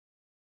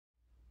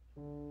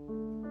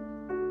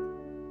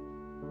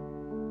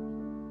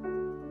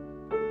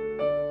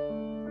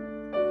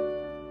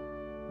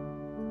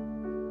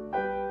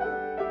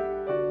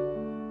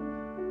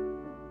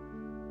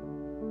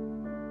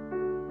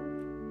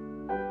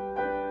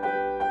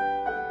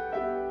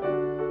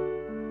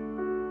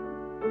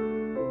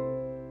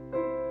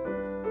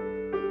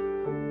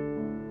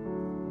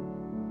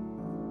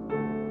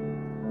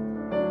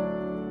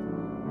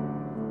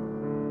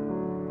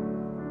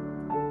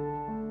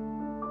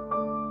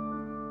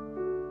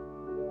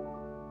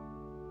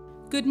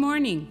Good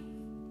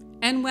morning,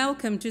 and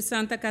welcome to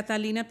Santa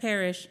Catalina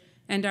Parish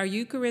and our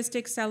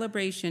Eucharistic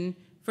celebration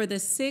for the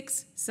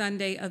 6th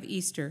Sunday of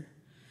Easter.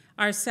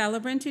 Our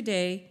celebrant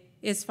today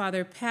is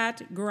Father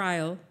Pat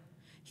Greil.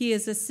 He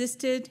is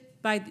assisted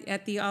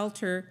at the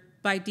altar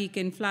by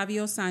Deacon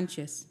Flavio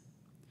Sanchez.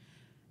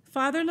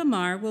 Father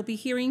Lamar will be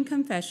hearing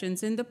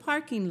confessions in the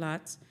parking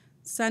lots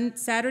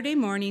Saturday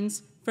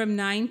mornings from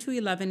 9 to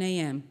 11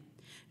 a.m.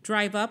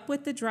 Drive up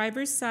with the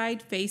driver's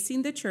side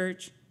facing the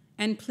church,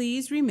 and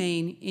please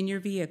remain in your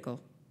vehicle.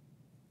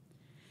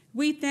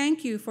 We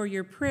thank you for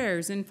your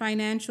prayers and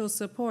financial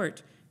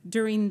support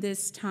during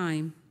this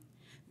time.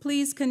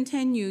 Please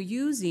continue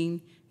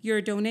using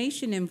your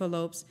donation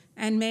envelopes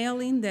and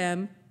mailing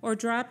them or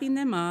dropping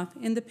them off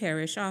in the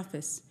parish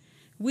office.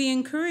 We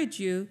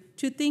encourage you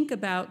to think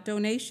about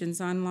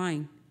donations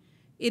online.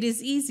 It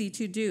is easy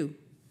to do.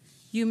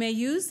 You may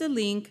use the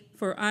link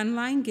for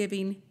online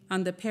giving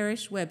on the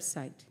parish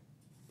website.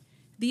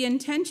 The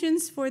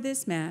intentions for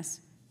this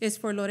Mass is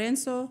for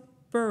Lorenzo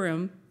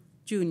Burham,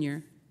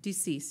 Jr.,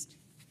 deceased.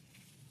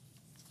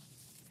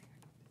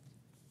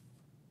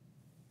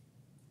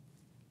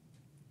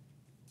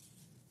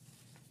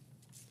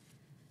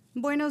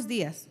 Buenos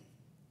días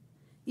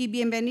y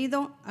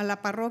bienvenido a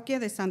la parroquia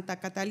de Santa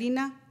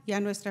Catalina y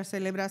a nuestra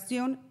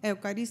celebración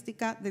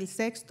eucarística del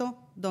 6º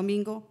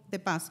domingo de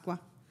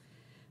Pascua.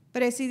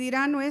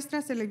 Presidirá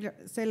nuestra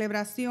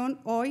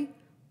celebración hoy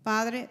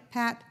Padre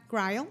Pat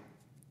Greil.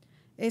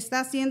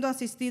 Está siendo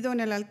asistido en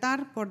el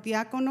altar por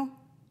diácono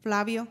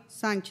Flavio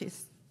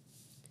Sánchez.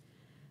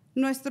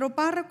 Nuestro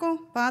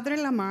párroco, Padre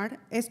Lamar,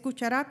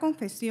 escuchará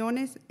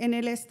confesiones en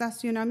el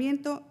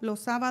estacionamiento los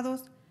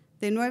sábados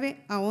de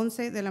 9 a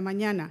 11 de la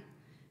mañana.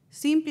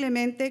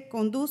 Simplemente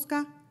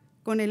conduzca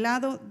con el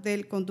lado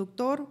del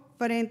conductor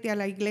frente a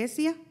la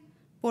iglesia.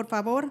 Por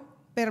favor,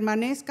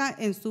 permanezca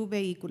en su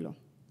vehículo.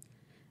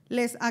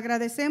 Les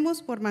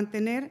agradecemos por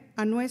mantener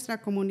a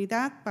nuestra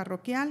comunidad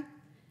parroquial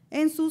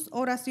en sus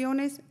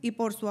oraciones y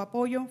por su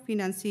apoyo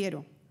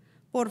financiero.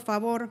 Por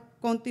favor,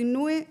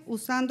 continúe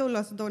usando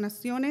las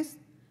donaciones,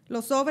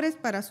 los sobres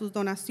para sus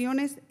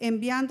donaciones,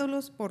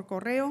 enviándolos por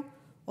correo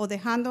o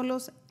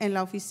dejándolos en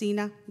la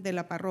oficina de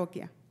la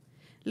parroquia.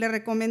 Le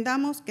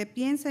recomendamos que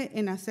piense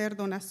en hacer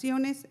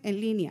donaciones en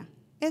línea.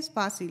 Es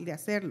fácil de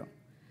hacerlo.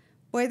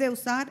 Puede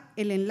usar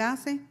el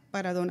enlace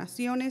para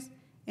donaciones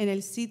en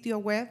el sitio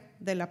web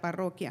de la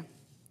parroquia.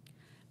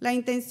 La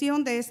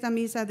intención de esta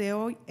misa de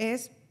hoy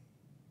es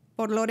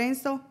por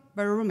Lorenzo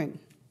Burham,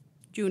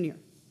 Jr.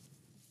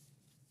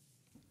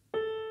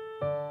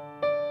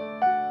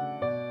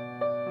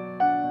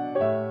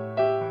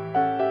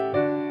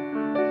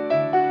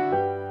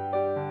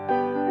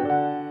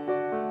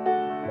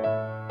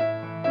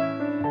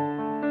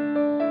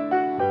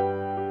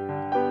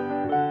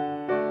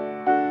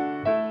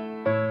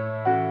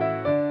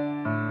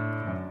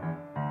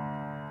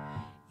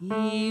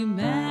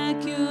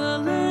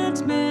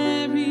 Immaculate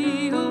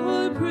Mary,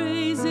 your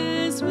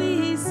praises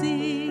we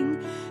sing.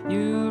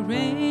 You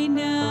reign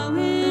now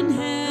in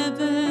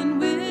heaven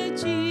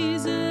with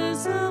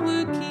Jesus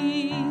our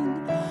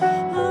King.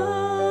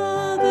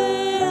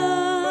 Ave,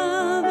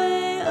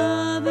 ave,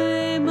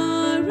 ave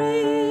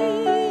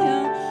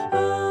Maria.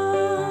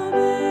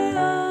 Ave,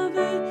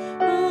 ave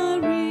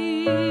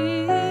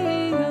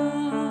Maria.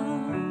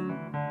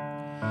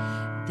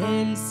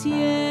 Del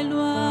cielo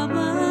ha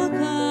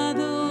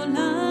bajado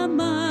la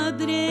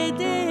Madre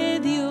de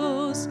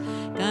Dios,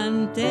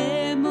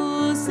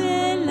 cantemos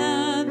el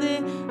ave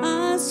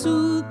a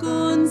su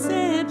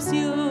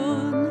concepción.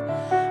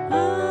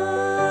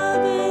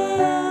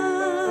 Ave,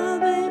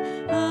 ave,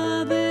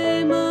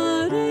 ave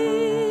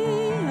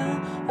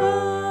María,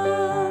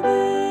 ave,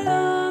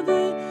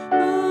 ave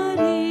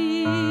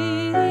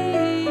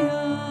María.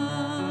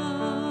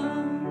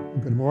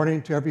 Good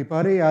morning to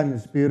everybody on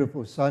this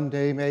beautiful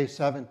Sunday, May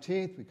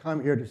 17th. We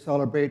come here to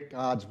celebrate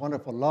God's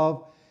wonderful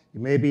love. You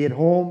may be at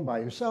home by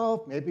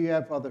yourself, maybe you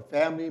have other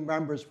family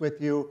members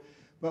with you,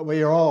 but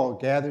we are all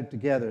gathered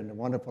together in the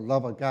wonderful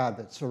love of God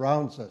that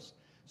surrounds us.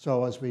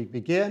 So as we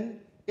begin,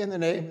 in the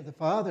name of the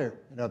Father,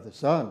 and of the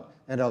Son,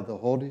 and of the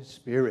Holy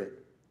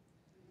Spirit.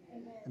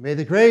 Amen. And may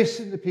the grace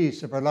and the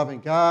peace of our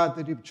loving God,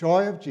 the deep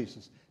joy of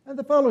Jesus, and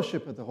the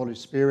fellowship of the Holy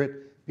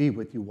Spirit be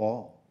with you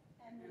all.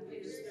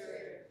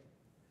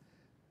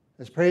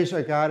 Let's praise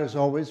our God, as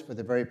always, for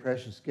the very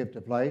precious gift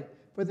of life,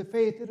 for the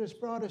faith that has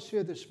brought us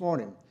here this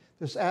morning.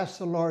 Let's ask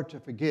the Lord to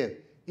forgive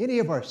any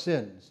of our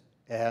sins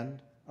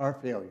and our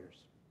failures.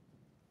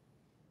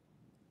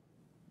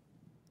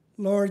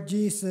 Lord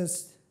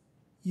Jesus,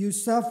 You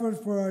suffered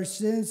for our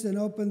sins and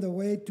opened the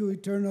way to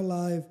eternal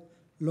life.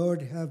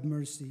 Lord, have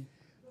mercy.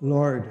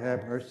 Lord,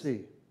 have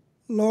mercy.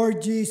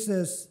 Lord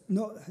Jesus,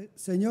 no,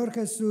 Señor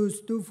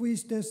Jesús, tú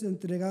fuiste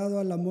entregado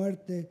a la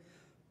muerte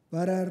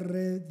para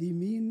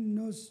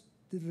redimirnos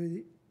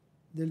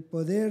del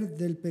poder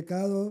del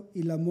pecado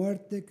y la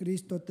muerte.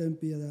 Cristo, ten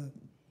piedad.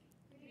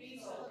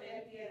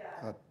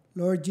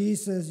 Lord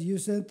Jesus, you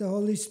sent the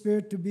Holy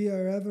Spirit to be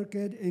our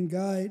advocate and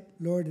guide.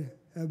 Lord,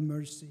 have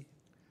mercy.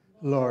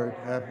 Lord,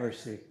 have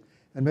mercy.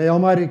 And may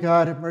Almighty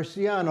God have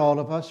mercy on all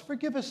of us,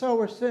 forgive us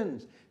our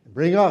sins, and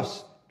bring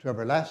us to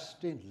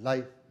everlasting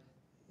life.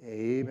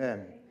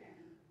 Amen.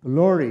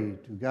 Glory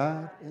to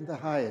God in the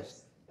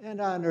highest, and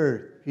on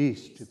earth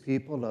peace to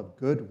people of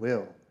good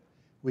will.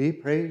 We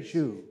praise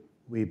you,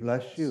 we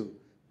bless you,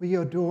 we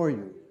adore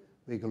you,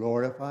 we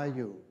glorify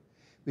you.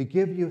 We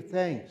give you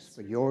thanks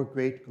for your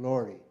great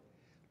glory.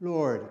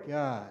 Lord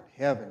God,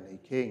 heavenly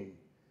King,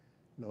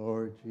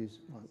 Lord Jesus,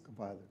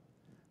 Father,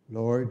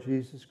 Lord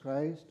Jesus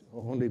Christ,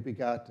 only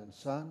begotten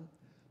Son,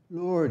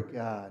 Lord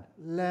God,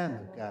 Lamb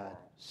of God,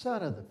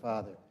 Son of the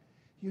Father,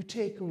 you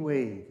take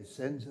away the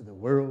sins of the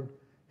world,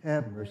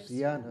 have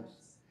mercy on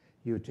us.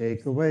 You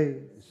take away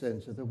the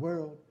sins of the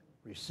world,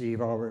 receive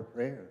our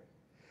prayer.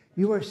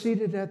 You are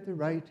seated at the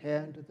right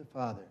hand of the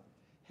Father,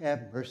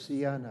 have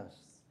mercy on us.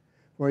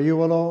 For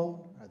you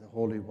alone are the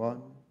Holy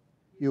One,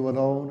 you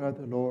alone are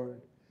the Lord,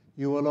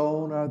 you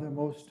alone are the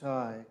Most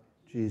High,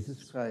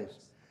 Jesus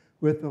Christ,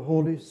 with the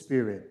Holy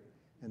Spirit,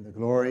 in the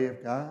glory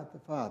of God the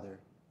Father.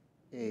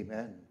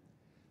 Amen.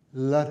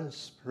 Let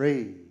us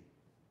pray.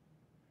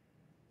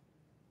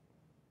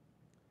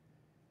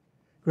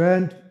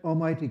 Grant,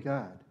 Almighty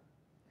God,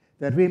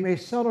 that we may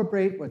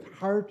celebrate with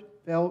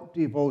heartfelt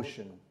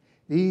devotion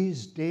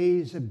these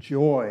days of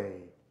joy,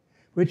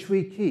 which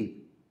we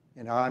keep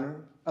in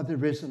honor of the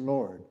risen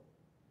Lord,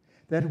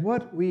 that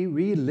what we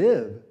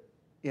relive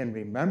in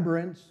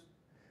remembrance,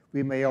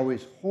 we may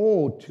always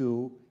hold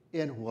to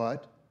in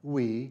what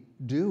we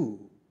do.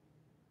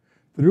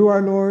 Through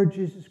our Lord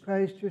Jesus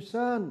Christ, your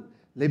Son,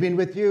 living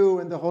with you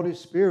in the Holy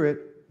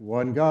Spirit,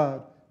 one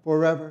God,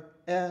 forever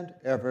and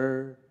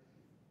ever.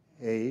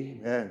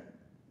 Amen.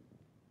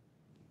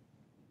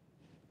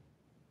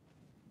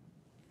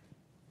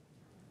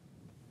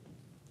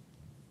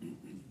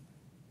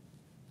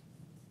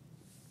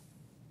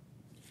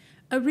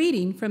 A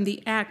reading from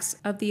the Acts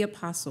of the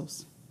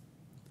Apostles.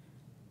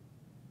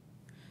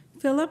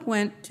 Philip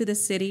went to the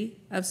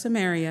city of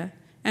Samaria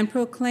and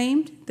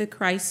proclaimed the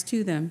Christ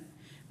to them.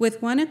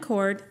 With one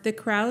accord, the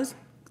crowds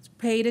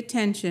paid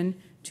attention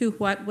to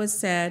what was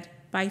said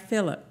by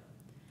Philip.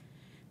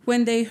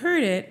 When they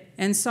heard it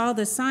and saw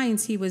the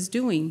signs he was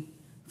doing,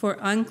 for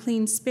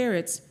unclean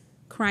spirits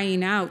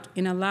crying out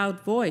in a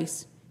loud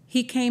voice,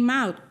 he came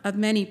out of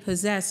many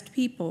possessed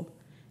people,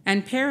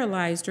 and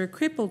paralyzed or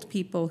crippled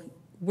people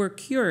were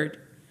cured.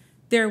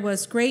 There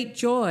was great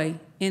joy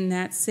in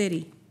that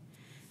city.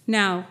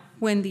 Now,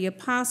 when the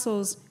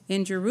apostles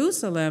in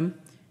Jerusalem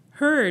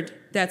heard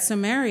that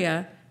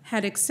Samaria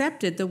had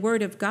accepted the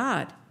word of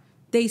God,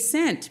 they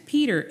sent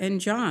Peter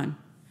and John,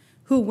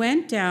 who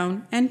went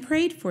down and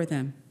prayed for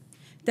them,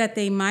 that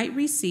they might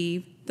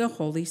receive the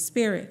Holy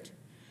Spirit.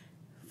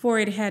 For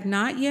it had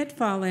not yet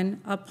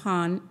fallen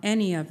upon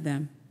any of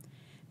them.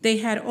 They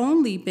had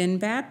only been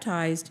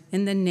baptized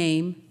in the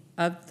name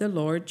of the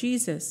Lord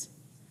Jesus.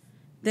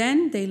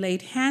 Then they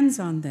laid hands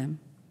on them,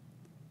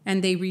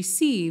 and they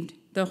received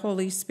the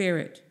Holy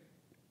Spirit.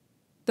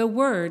 The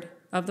word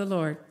of the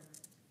Lord.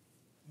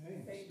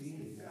 Thanks be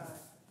to God.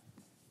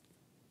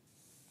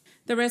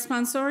 The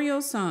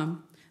responsorial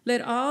psalm.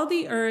 Let all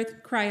the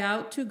earth cry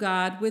out to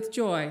God with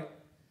joy.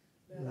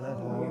 Let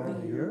all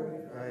the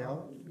earth cry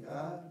out to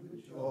God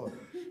with joy.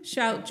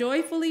 Shout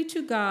joyfully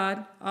to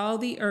God, all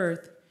the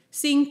earth.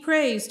 Sing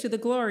praise to the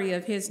glory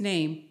of his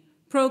name.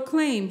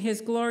 Proclaim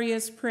his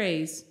glorious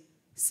praise.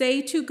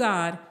 Say to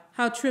God,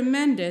 how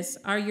tremendous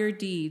are your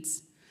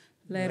deeds.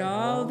 Let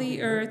all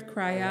the earth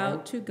cry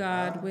out to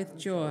God with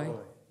joy.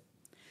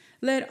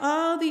 Let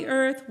all the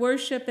earth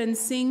worship and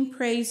sing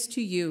praise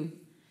to you.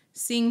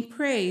 Sing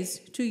praise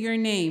to your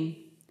name.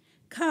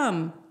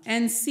 Come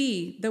and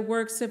see the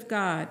works of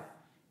God,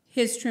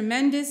 his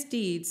tremendous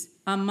deeds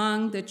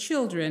among the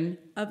children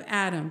of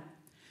Adam.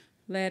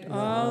 Let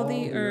all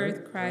the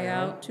earth cry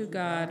out to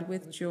God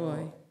with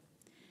joy.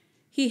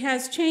 He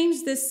has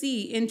changed the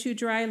sea into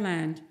dry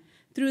land.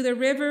 Through the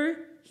river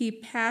he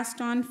passed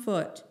on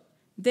foot.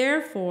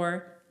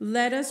 Therefore,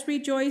 let us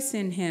rejoice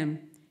in him.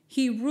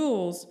 He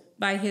rules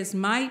by his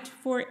might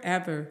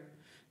forever.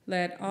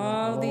 Let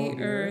all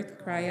the earth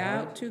cry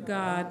out to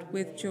God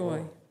with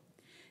joy.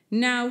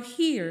 Now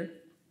hear,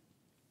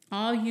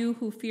 all you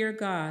who fear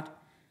God,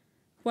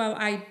 while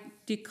I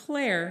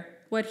declare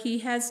what he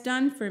has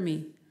done for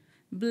me.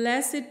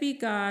 Blessed be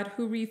God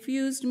who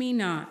refused me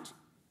not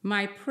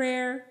my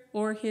prayer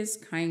or his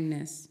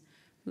kindness.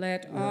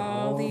 Let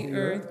all the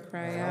earth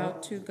cry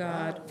out to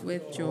God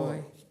with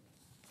joy.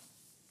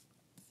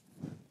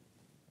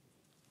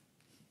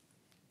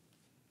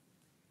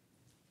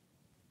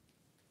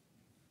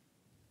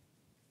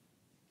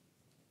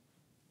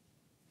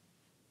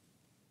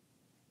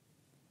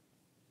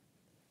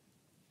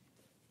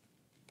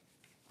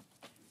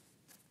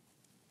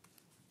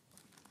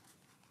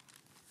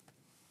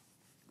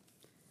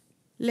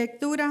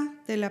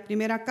 Lectura de la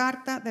primera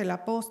carta del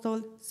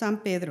apóstol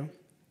San Pedro.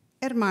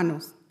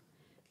 Hermanos,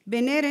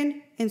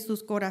 veneren en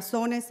sus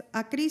corazones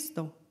a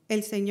Cristo,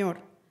 el Señor,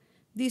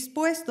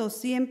 dispuestos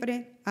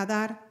siempre a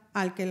dar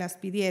al que las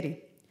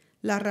pidiere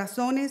las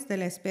razones de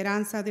la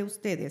esperanza de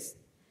ustedes,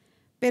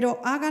 pero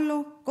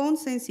háganlo con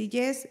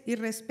sencillez y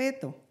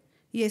respeto,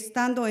 y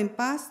estando en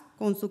paz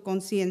con su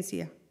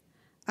conciencia.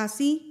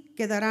 Así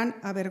quedarán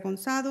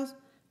avergonzados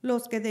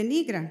los que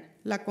denigran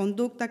la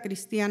conducta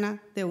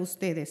cristiana de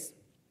ustedes.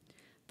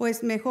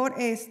 Pues mejor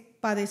es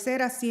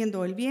padecer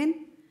haciendo el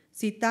bien,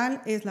 si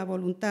tal es la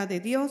voluntad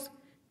de Dios,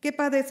 que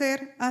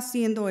padecer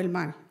haciendo el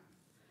mal.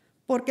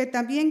 Porque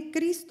también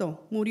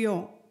Cristo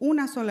murió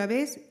una sola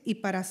vez y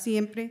para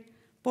siempre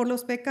por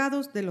los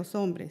pecados de los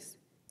hombres.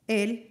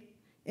 Él,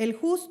 el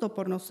justo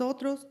por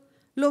nosotros,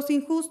 los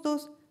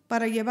injustos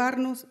para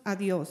llevarnos a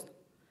Dios.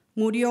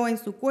 Murió en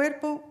su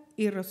cuerpo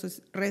y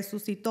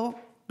resucitó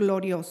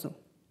glorioso.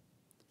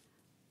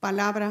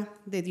 Palabra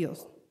de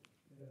Dios.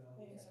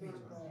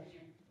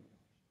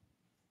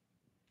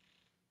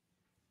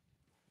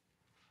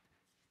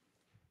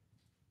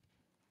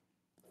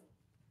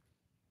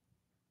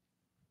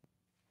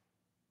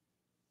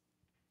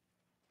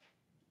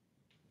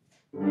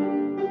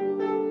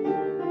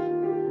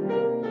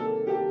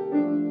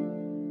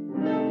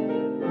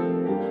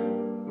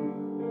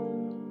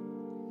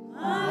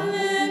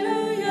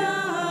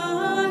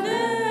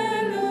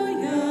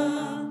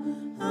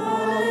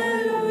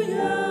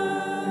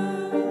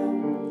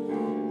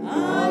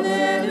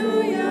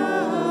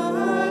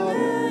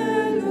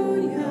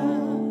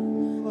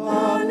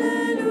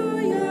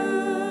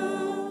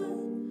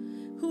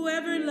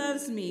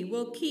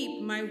 Will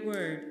keep my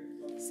word,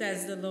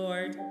 says the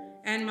Lord,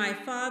 and my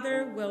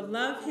Father will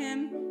love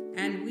him,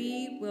 and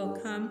we will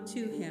come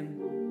to him.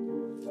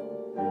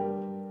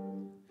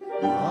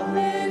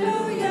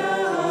 Alleluia,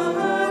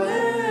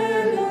 alleluia,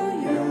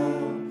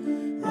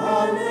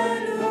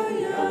 alleluia.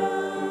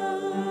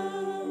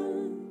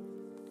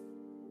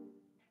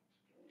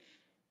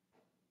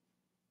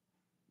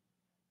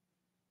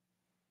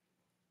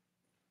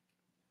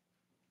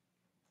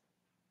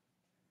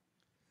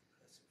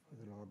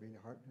 The Lord be in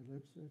your heart and your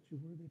lips, that you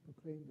worthy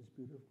proclaim this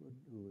beautiful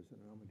good news. In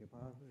the name of the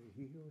Padre, y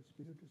Hijo, y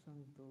Espíritu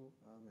Santo.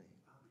 Amén.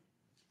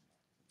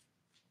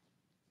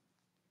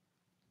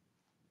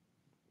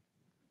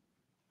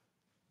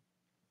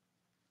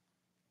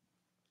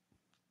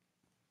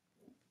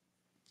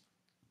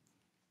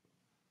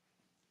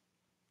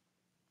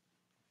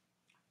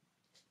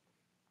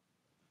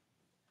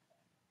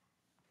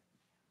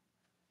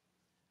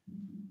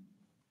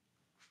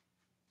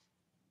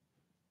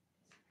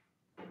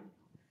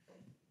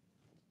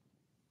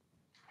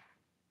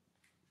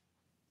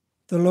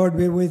 The Lord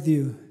be with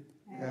you.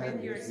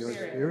 And with your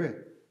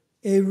spirit.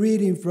 A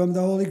reading from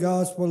the Holy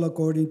Gospel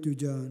according to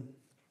John.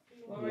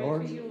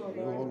 Lord, you, O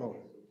Lord.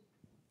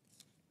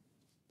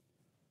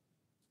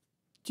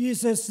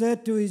 Jesus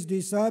said to his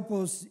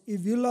disciples,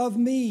 "If you love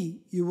me,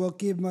 you will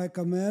keep my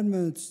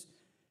commandments,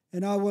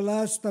 and I will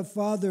ask the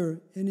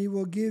Father, and he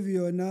will give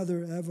you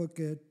another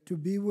advocate to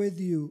be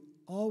with you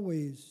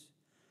always.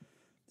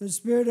 The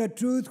Spirit of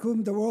truth,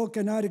 whom the world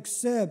cannot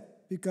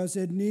accept, because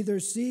it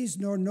neither sees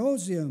nor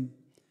knows him.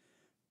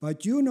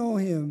 But you know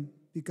him,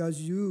 because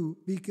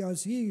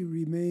he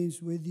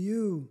remains with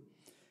you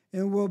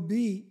and will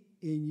be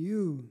in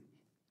you.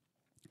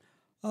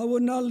 I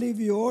will not leave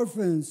you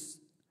orphans.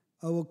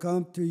 I will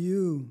come to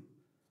you.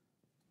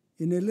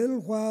 In a little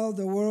while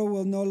the world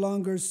will no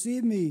longer see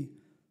me,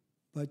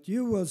 but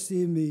you will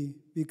see me,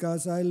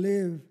 because I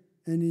live,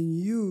 and in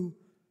you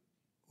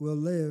will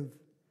live.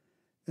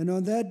 And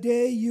on that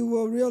day you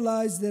will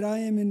realize that I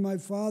am in my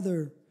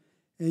Father,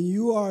 and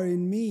you are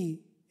in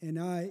me, and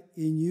I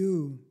in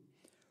you.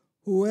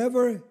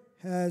 Whoever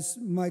has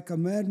my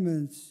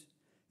commandments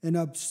and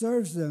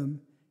observes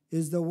them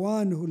is the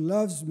one who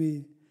loves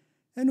me,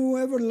 and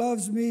whoever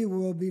loves me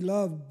will be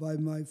loved by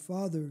my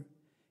Father,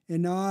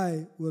 and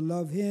I will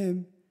love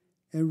him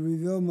and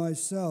reveal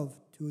myself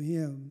to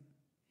him."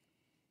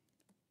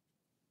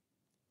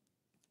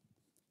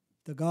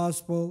 The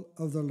Gospel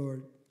of the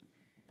Lord.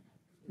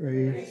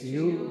 Praise to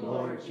you,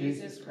 Lord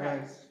Jesus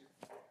Christ.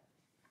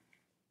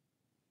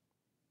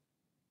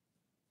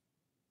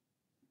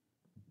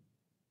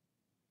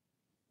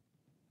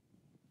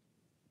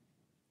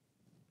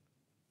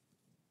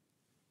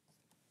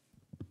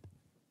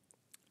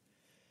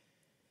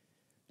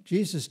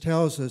 Jesus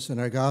tells us in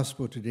our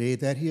gospel today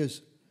that he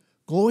is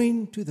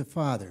going to the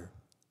Father,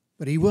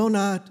 but he will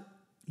not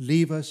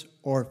leave us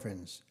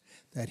orphans,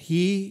 that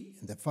he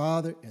and the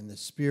Father and the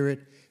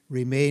Spirit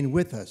remain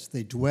with us.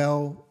 They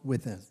dwell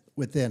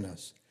within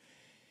us.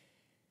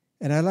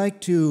 And I'd like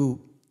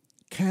to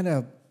kind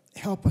of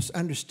help us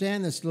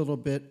understand this a little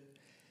bit,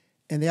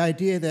 and the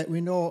idea that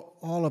we know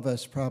all of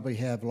us probably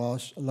have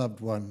lost loved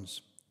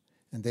ones,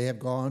 and they have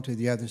gone to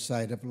the other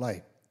side of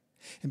life.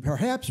 And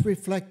perhaps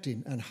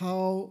reflecting on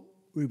how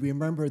we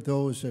remember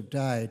those who have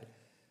died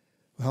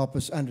will help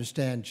us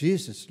understand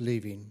Jesus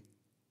leaving,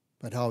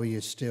 but how he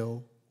is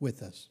still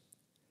with us.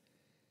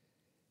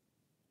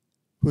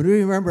 When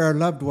we remember our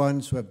loved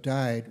ones who have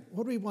died,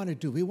 what do we want to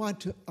do? We want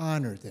to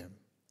honor them.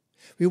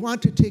 We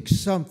want to take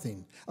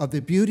something of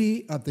the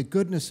beauty, of the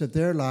goodness of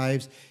their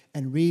lives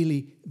and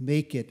really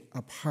make it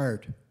a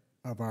part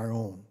of our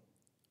own.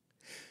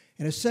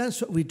 In a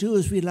sense, what we do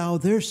is we allow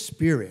their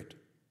spirit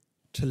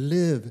to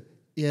live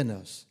in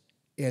us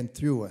and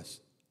through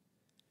us.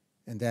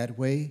 And that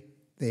way,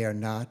 they are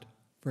not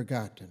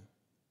forgotten.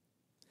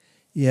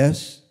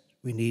 Yes,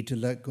 we need to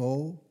let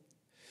go.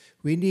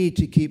 We need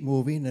to keep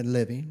moving and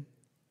living.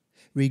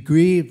 We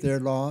grieve their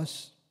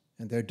loss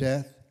and their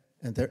death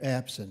and their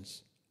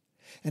absence.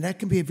 And that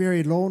can be a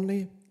very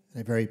lonely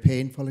and a very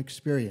painful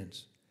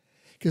experience.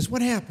 Because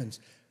what happens?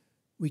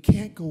 We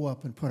can't go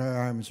up and put our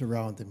arms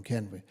around them,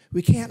 can we?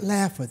 We can't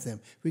laugh with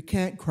them. We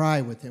can't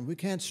cry with them. We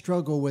can't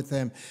struggle with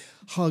them,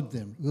 hug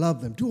them,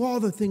 love them, do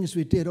all the things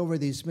we did over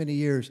these many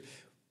years.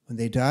 When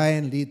they die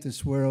and leave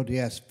this world,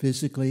 yes,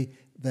 physically,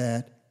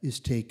 that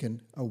is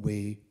taken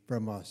away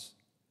from us.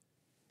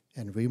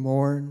 And we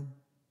mourn,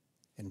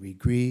 and we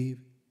grieve,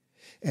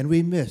 and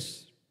we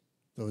miss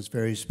those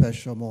very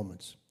special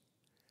moments.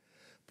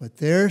 But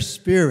their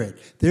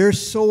spirit, their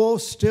soul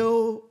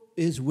still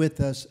is with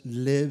us,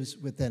 lives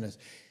within us.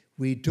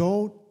 We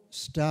don't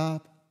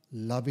stop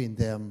loving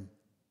them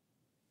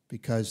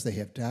because they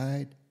have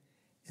died,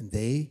 and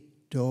they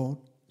don't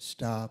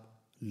stop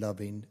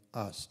loving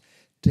us.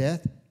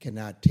 Death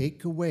cannot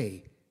take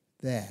away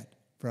that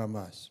from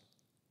us.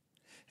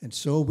 And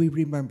so we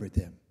remember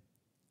them.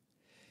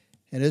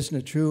 And isn't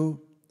it true?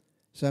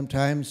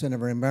 Sometimes in a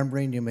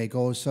remembering, you may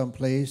go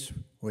someplace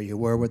where you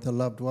were with a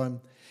loved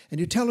one, and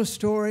you tell a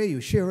story,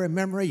 you share a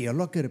memory, you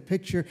look at a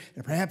picture,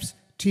 and perhaps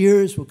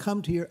tears will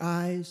come to your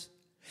eyes.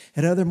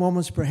 At other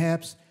moments,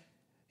 perhaps,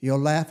 you'll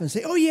laugh and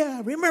say, oh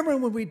yeah, remember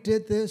when we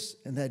did this?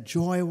 And that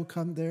joy will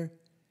come there.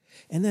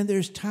 And then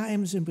there's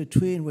times in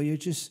between where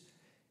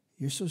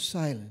you're so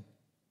silent.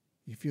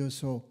 You feel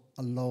so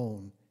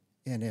alone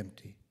and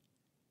empty.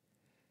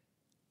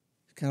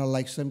 It's kind of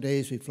like some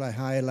days we fly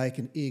high like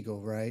an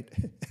eagle, right?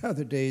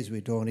 Other days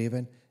we don't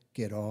even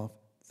get off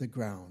the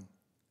ground.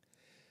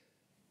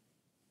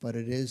 But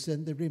it is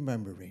in the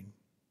remembering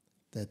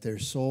that their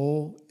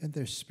soul and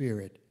their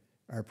spirit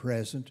are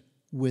present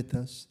with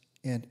us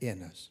and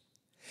in us.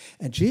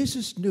 And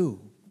Jesus knew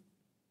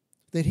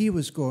that he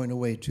was going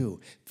away too,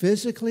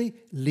 physically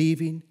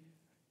leaving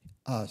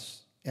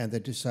us and the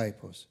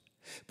disciples.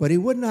 But he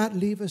would not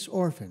leave us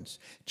orphans.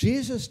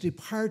 Jesus'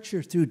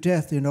 departure through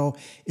death,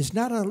 is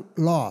not a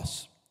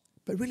loss,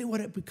 but really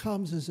what it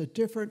becomes is a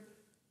different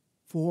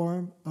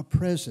form of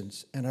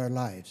presence in our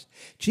lives.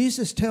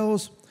 Jesus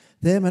tells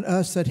them and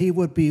us that he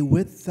would be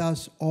with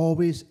us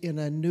always in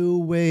a new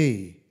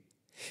way.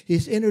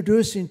 He's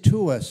introducing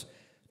to us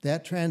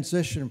that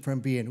transition from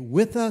being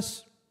with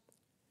us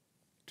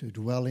to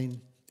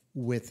dwelling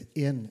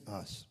within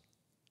us.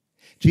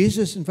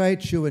 Jesus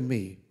invites you and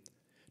me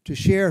to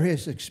share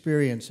his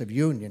experience of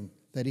union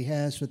that he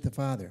has with the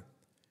Father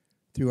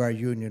through our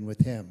union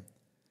with him.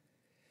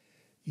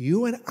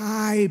 You and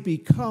I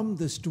become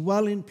this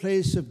dwelling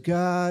place of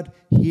God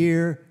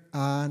here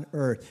on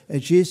earth.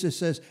 As Jesus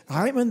says,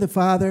 I'm in the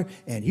Father,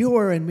 and you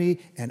are in me,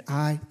 and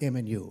I am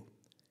in you.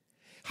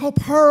 How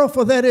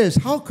powerful that is.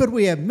 How could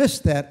we have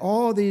missed that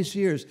all these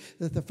years,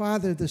 that the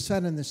Father, the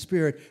Son, and the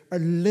Spirit are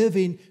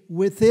living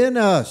within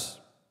us?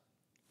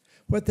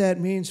 What that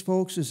means,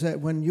 folks, is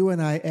that when you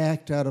and I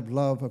act out of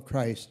love of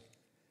Christ,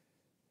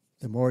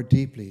 the more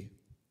deeply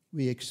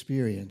we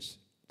experience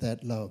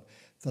that love.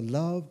 The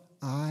love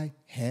I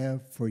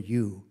have for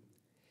you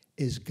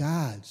is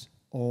God's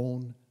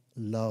own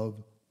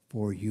love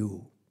for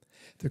you.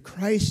 The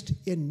Christ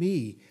in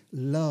me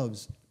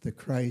loves the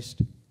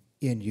Christ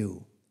in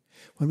you.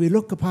 When we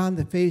look upon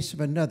the face of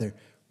another,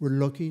 we're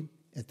looking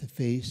at the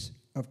face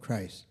of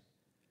Christ.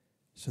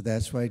 So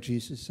that's why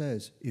Jesus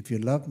says, if you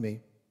love me,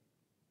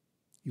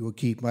 you will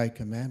keep my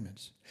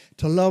commandments.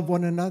 To love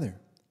one another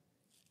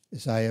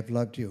as I have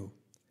loved you,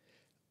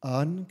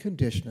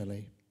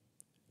 unconditionally,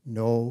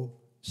 no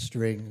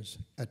strings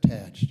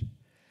attached.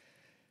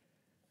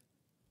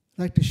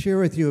 I'd like to share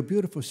with you a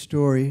beautiful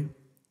story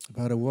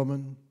about a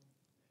woman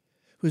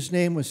whose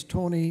name was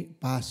Toni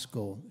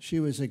Bosco. She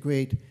was a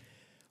great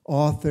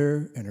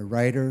author and a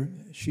writer.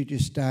 She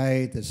just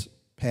died this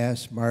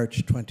past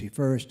March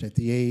 21st at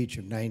the age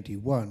of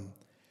 91.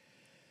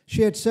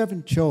 She had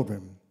 7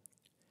 children.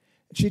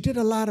 She did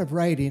a lot of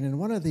writing, and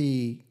one of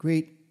the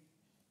great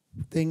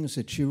things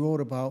that she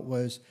wrote about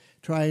was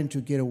trying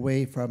to get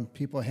away from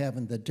people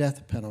having the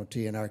death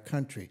penalty in our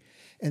country.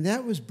 And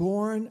that was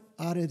born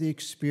out of the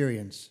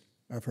experience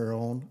of her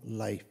own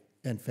life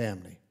and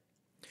family.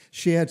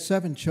 She had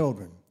 7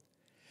 children.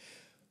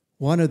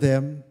 One of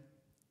them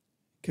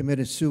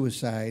committed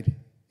suicide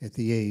at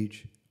the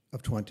age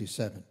of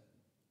 27.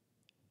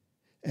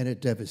 And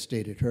it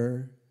devastated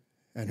her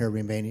and her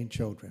remaining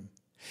children.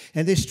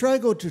 And they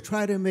struggled to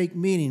try to make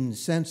meaning and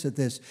sense of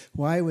this.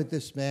 Why would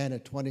this man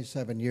at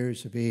 27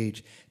 years of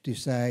age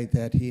decide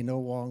that he no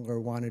longer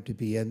wanted to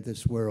be in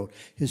this world?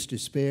 His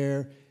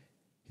despair,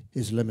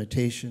 his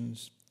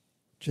limitations,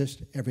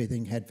 just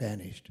everything had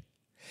vanished.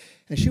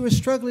 And she was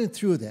struggling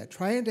through that,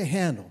 trying to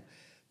handle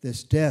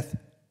this death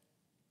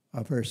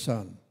of her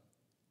son.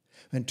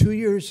 And 2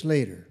 years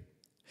later,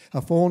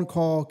 a phone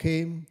call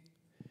came,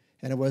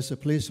 and it was a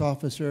police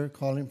officer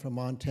calling from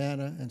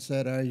Montana and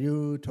said, "Are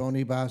you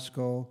Tony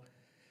Bosco?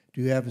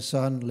 Do you have a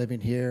son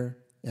living here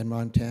in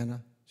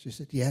Montana?" She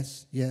said,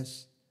 "Yes,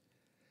 yes."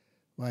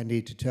 "Well, I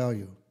need to tell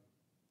you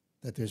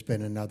that there's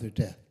been another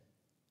death."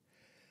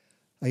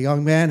 A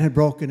young man had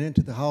broken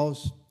into the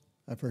house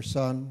of her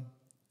son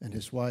and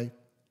his wife,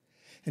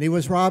 and he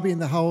was robbing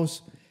the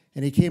house,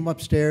 and he came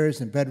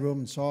upstairs in the bedroom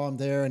and saw him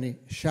there, and he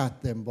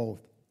shot them both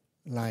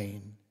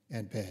lying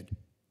in bed.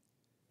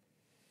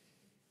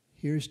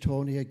 Here's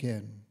Tony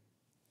again,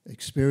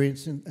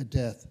 experiencing a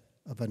death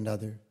of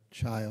another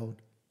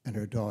child and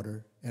her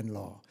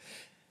daughter-in-law.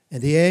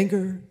 And the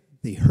anger,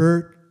 the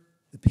hurt,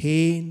 the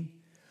pain,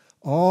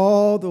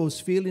 all those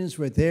feelings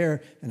were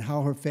there, and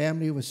how her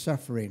family was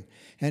suffering.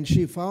 And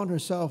she found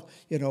herself,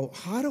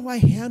 how do I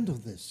handle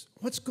this?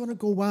 What's going to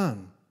go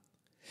on?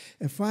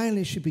 And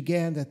finally she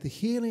began that the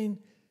healing,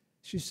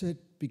 she said,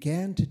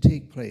 began to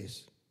take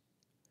place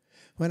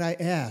when I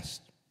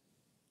asked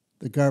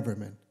the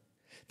government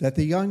that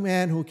the young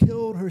man who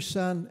killed her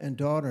son and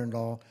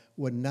daughter-in-law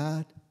would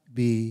not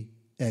be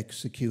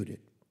executed.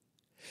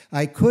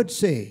 I could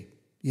say,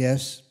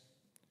 yes,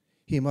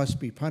 he must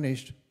be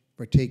punished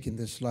for taking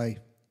this life,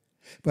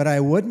 but I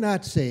would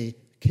not say,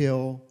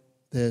 kill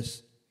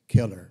this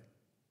killer.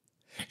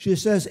 She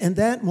says, in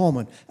that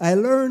moment, I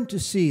learned to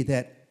see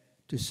that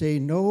to say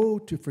no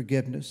to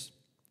forgiveness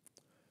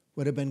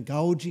would have been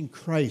gouging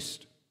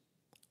Christ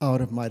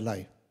out of my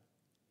life.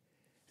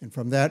 And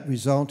from that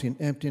resulting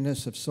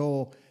emptiness of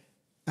soul,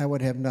 I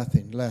would have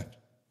nothing left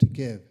to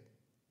give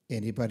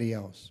anybody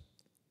else.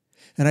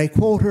 And I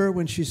quote her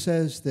when she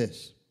says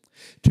this,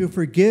 "To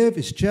forgive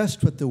is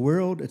just what the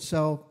word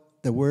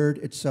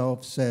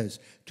itself says,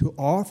 to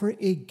offer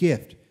a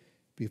gift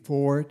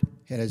before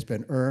it has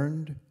been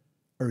earned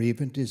or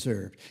even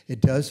deserved. It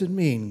doesn't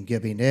mean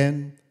giving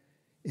in,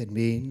 it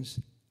means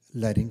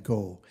letting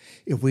go.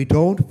 If we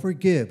don't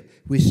forgive,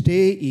 we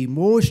stay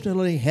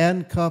emotionally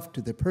handcuffed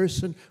to the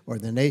person or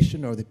the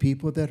nation or the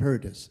people that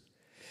hurt us.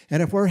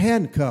 And if we're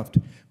handcuffed,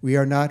 we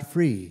are not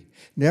free,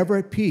 never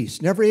at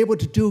peace, never able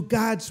to do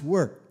God's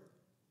work.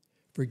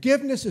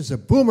 Forgiveness is a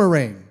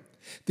boomerang.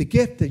 The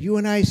gift that you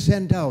and I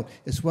send out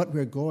is what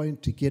we're going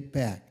to get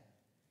back."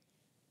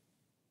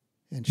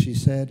 And she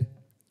said,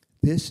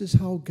 this is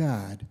how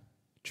God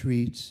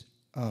treats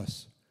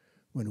us.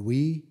 When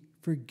we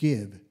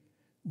forgive,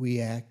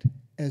 we act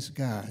as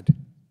God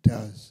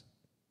does.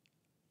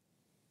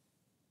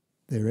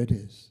 There it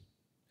is.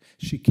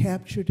 She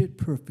captured it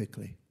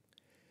perfectly.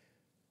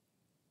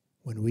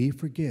 When we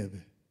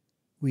forgive,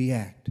 we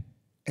act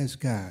as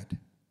God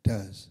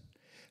does,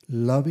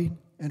 loving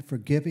and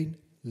forgiving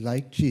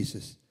like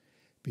Jesus,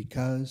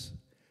 because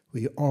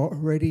we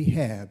already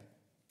have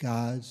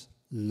God's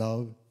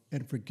love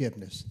and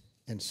forgiveness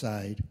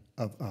inside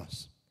of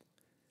us.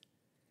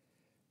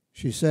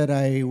 She said,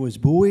 I was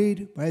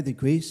buoyed by the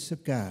grace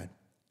of God.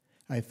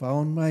 I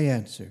found my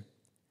answer.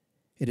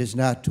 It is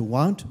not to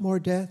want more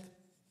death.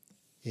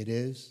 It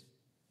is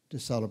to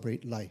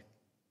celebrate life.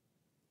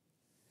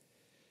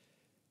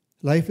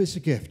 Life is a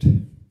gift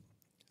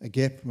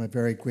from a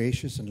very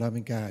gracious and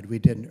loving God. We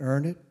didn't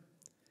earn it.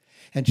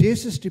 And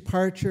Jesus'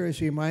 departure, as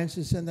he reminds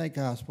us in that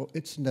gospel,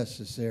 it's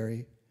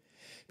necessary,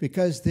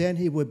 because then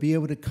he would be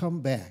able to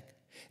come back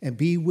and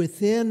be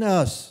within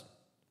us.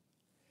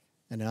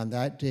 And on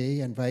that day,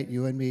 invite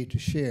you and me to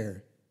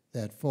share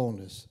that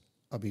fullness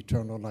of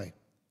eternal life.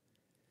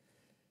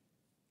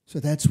 So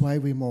that's why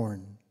we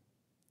mourn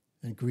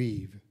and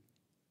grieve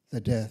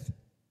the death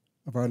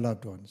of our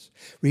loved ones.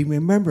 We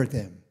remember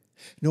them,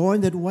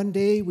 knowing that one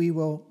day we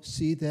will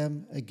see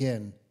them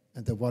again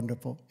in the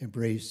wonderful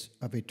embrace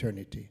of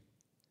eternity.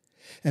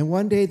 And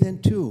one day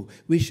then, too,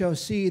 we shall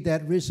see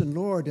that risen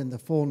Lord in the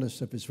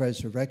fullness of his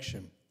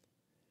resurrection.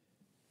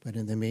 But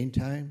in the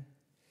meantime,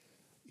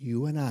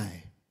 you and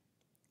I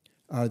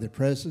are the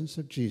presence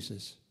of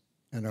Jesus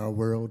in our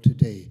world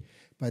today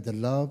by the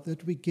love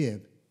that we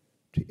give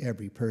to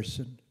every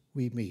person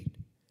we meet,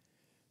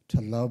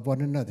 to love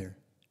one another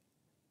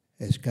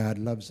as God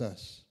loves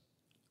us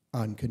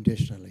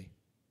unconditionally,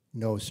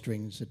 no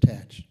strings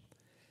attached.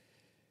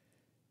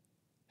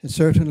 And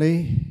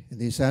certainly, in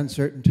these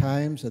uncertain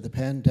times of the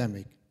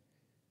pandemic,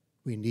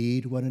 we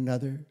need one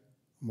another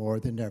more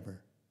than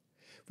ever.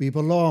 We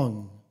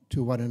belong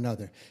to one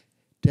another.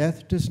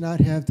 Death does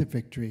not have the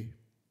victory.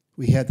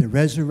 We have the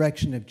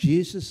resurrection of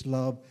Jesus'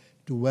 love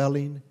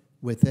dwelling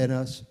within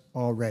us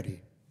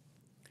already.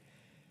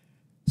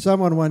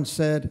 Someone once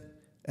said,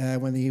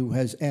 when he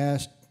was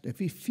asked if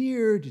he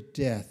feared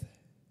death,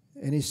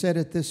 and he said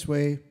it this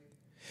way,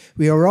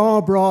 we are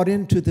all brought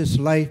into this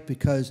life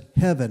because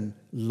heaven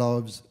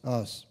loves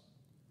us.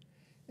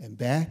 And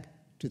back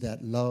to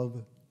that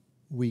love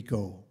we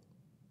go.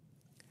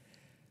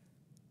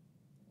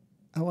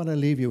 I want to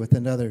leave you with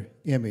another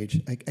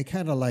image. I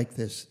kind of like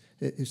this.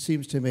 It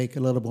seems to make a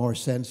little more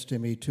sense to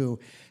me, too.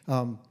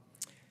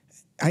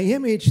 I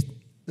imaged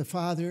the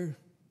Father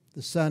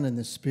the Son, and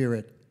the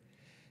Spirit,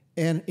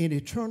 and an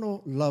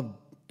eternal love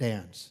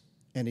dance.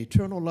 An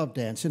eternal love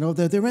dance. You know,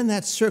 they're in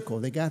that circle.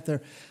 They got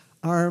their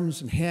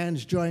arms and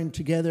hands joined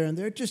together, and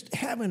they're just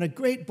having a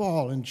great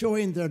ball,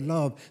 enjoying their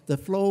love that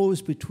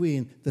flows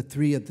between the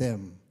three of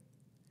them.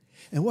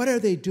 And what are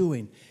they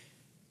doing?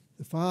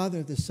 The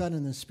Father, the Son,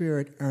 and the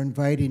Spirit are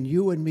inviting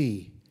you and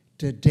me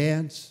to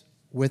dance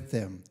with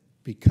them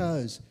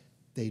because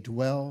they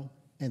dwell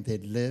and they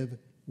live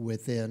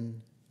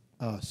within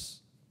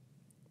us.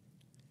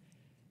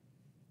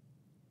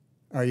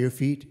 Are your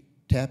feet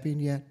tapping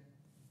yet?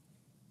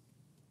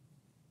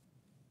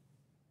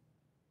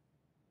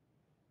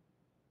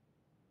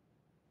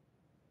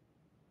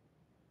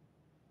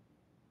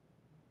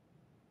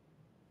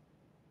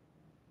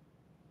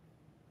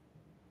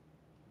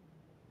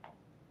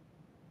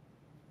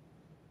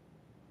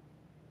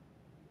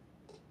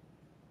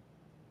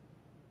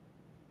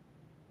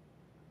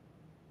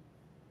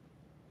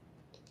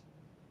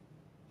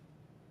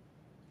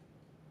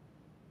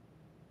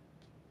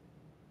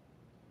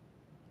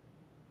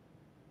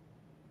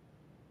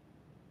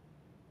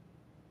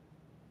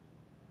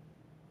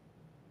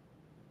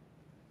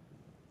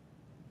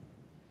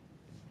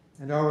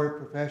 And our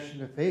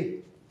profession of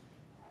faith.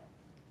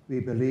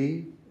 We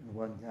believe in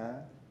one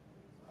God,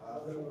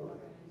 Father,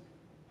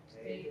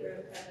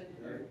 Maker of heaven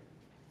and earth,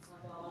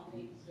 of all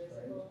things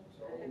visible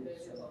and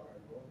invisible,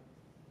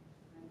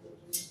 and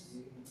the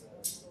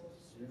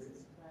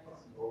Jesus Christ,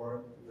 born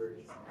of the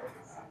Virgin Mary,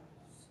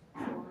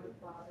 born of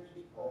Father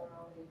before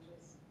all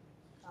ages,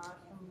 God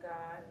from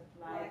God,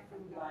 light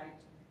from light,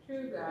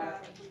 true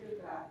God from true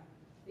God,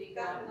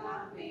 begotten,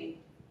 not made,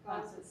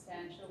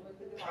 consubstantial with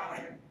the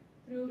Father,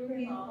 through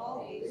whom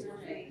all things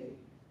were made.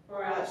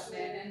 For us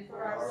men and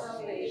for our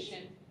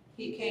salvation,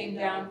 he came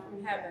down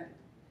from heaven.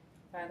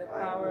 By the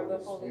power of the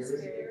Holy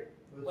Spirit,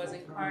 was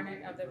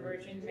incarnate of the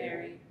Virgin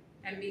Mary,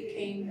 and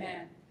became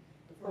man.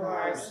 For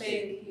our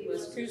sake he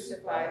was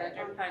crucified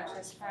under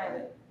Pontius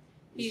Pilate.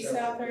 He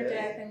suffered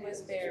death and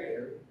was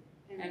buried,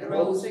 and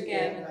rose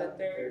again on the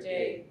third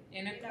day,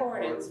 in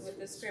accordance with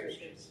the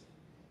Scriptures.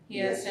 He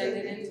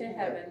ascended into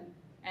heaven,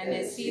 and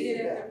is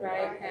seated at the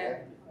right hand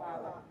of the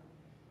Father.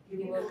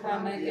 He will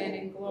come again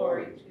in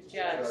glory to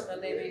judge the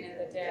living and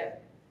the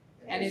dead,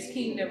 and his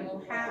kingdom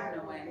will have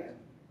no end.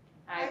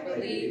 I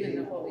believe in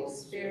the Holy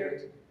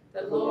Spirit,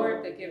 the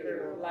Lord, the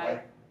giver of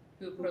life,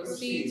 who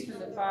proceeds from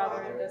the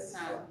Father and the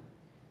Son,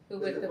 who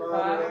with the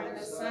Father and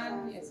the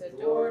Son is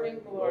adored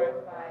and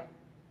glorified,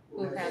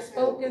 who has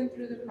spoken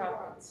through the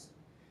prophets.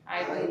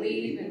 I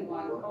believe in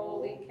one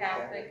holy,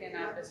 Catholic, and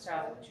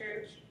Apostolic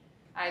Church.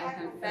 I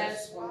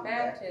confess one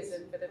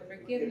baptism for the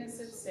forgiveness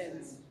of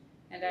sins,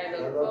 and I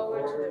look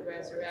forward to the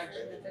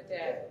resurrection of the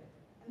dead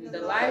and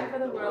the life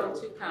of the world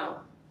to come.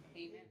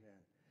 Amen.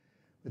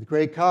 With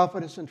great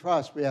confidence and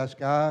trust, we ask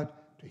God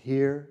to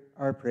hear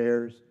our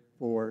prayers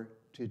for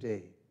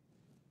today.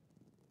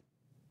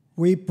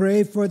 We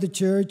pray for the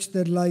church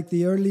that, like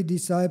the early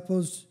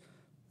disciples,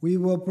 we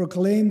will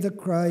proclaim the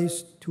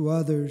Christ to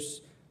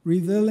others,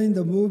 revealing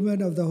the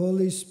movement of the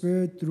Holy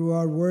Spirit through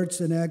our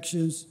words and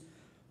actions.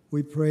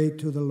 We pray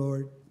to the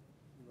Lord.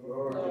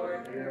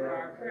 Lord, hear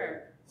our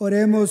prayer.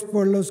 Oremos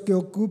por los que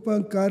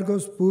ocupan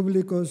cargos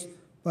públicos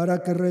para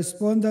que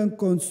respondan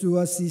con su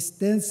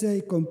asistencia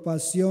y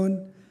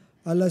compasión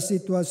a las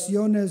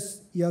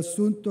situaciones y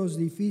asuntos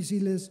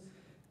difíciles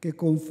que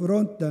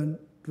confrontan.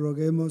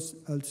 Roguemos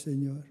al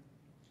Señor.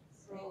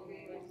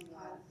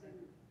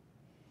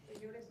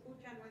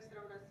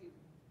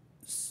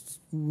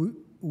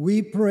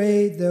 We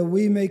pray that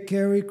we may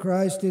carry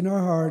Christ in our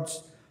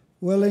hearts,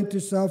 willing to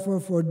suffer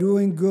for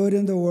doing good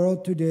in the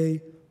world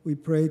today. We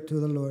pray to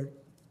the Lord.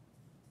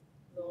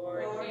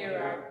 Lord, hear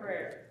our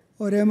prayer.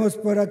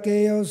 Oremos por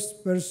aquellas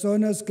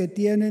personas que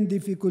tienen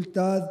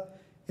dificultad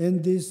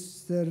en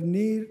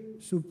discernir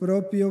su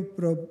propio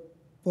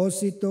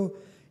propósito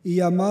y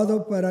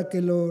llamado para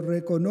que lo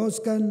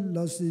reconozcan,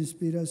 la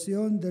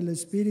inspiración del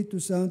Espíritu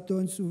Santo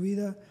en su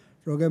vida.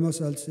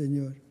 Roguemos al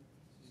Señor.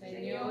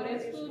 Señor,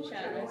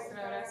 escucha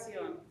nuestra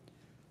oración.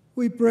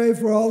 We pray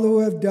for all who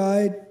have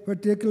died,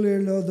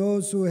 particularly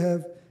those who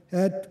have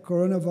had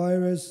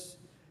coronavirus,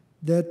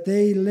 that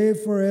they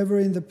live forever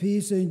in the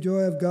peace and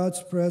joy of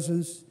God's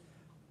presence.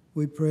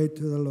 We pray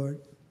to the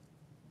Lord.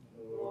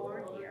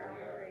 Lord, hear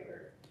our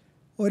prayer.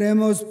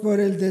 Oremos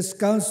por el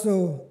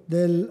descanso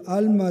del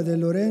alma de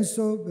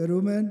Lorenzo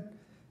Berumen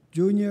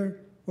Jr.,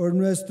 por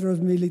nuestros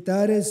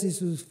militares y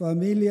sus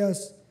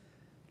familias,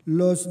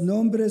 los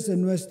nombres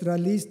en nuestra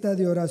lista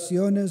de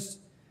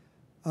oraciones,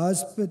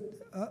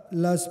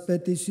 las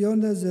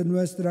peticiones de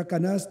nuestra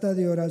canasta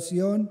de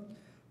oración,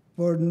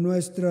 por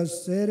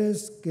nuestros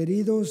seres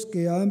queridos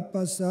que han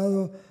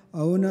pasado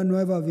a una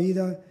nueva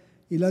vida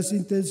y las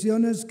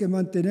intenciones que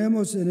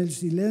mantenemos en el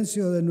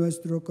silencio de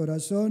nuestro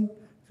corazón,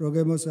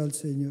 roguemos al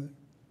Señor.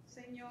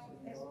 Señor,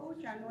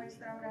 escucha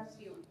nuestra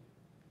oración.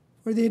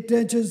 For the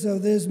intentions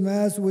of this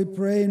Mass, we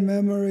pray in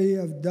memory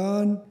of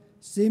Don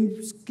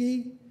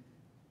Simsky,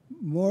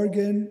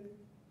 Morgan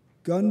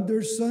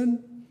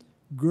Gunderson,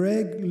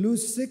 Greg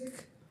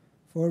Lusick,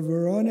 for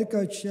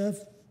Veronica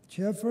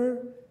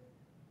Sheffer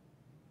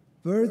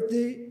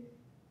birthday,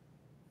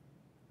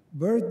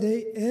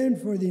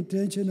 and for the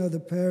intention of the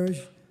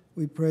parish,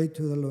 we pray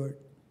to the Lord.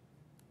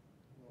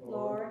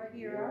 Lord,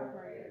 hear our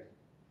prayer.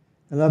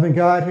 And loving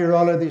God, hear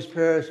all of these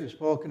prayers we've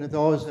spoken to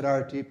those that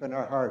are deep in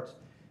our hearts.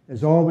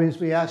 As always,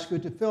 we ask you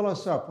to fill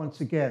us up once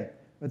again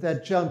with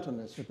that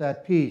gentleness, with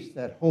that peace,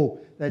 that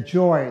hope, that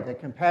joy, that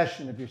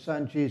compassion of your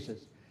Son,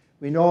 Jesus.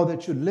 We know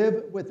that you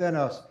live within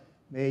us.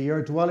 May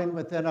your dwelling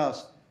within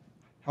us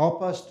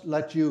help us to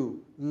let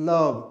you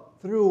love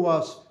through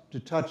us to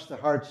touch the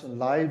hearts and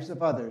lives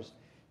of others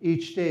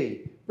each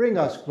day. Bring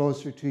us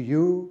closer to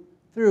you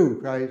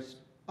through Christ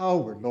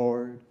our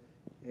Lord.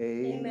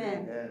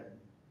 Amen. Amen.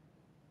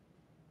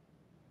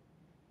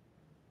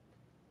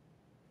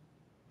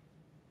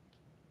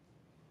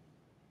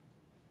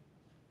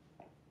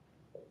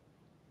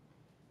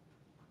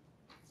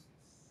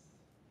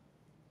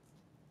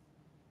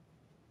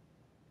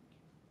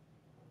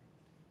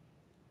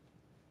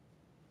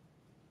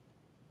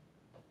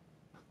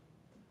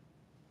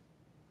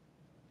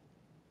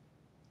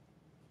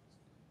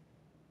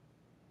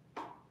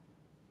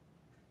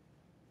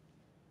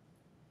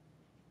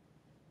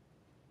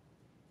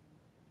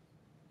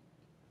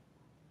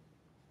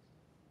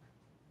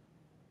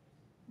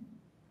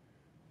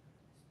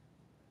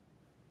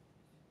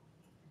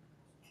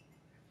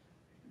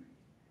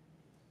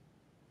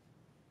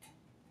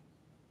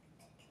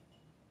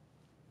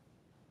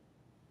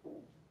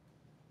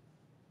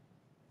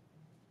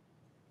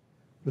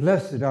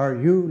 Blessed are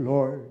you,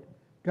 Lord,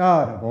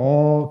 God of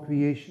all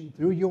creation.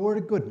 Through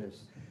your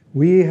goodness,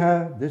 we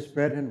have this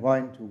bread and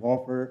wine to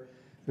offer,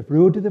 the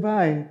fruit of the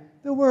vine,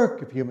 the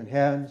work of human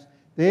hands.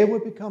 They will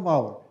become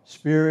our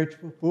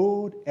spiritual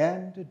food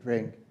and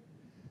drink.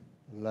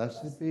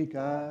 Blessed be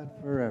God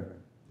forever.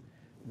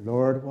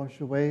 Lord,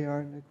 wash away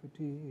our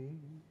iniquity,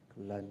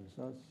 cleanse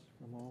us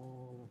from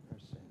all of our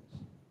sins.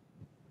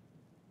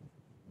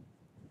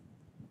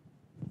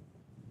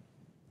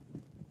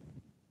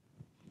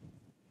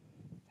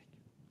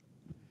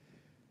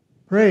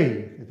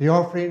 Pray that the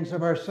offerings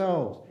of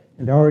ourselves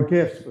and our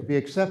gifts will be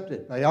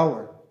accepted by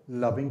our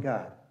loving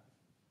God.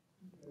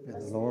 May the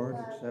Lord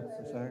accept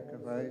the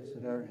sacrifice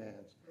at our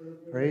hands.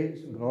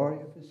 Praise and glory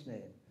of his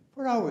name,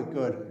 for our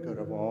good and good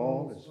of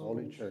all his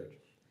holy church.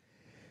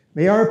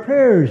 May our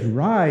prayers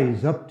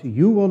rise up to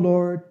you, O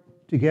Lord,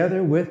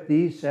 together with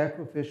these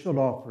sacrificial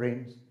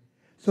offerings,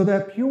 so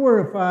that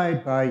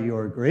purified by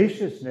your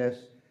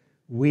graciousness,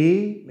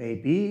 we may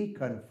be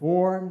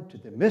conformed to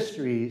the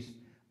mysteries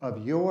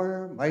of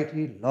your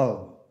mighty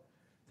love,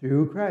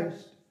 through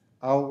Christ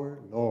our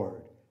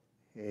Lord.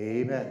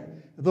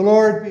 Amen. The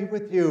Lord be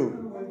with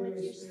you.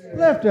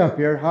 Lift up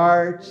your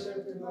hearts.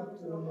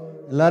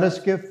 And let us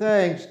give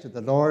thanks to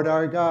the Lord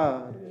our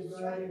God.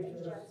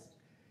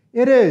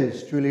 It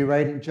is truly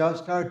right and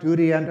just, our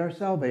duty and our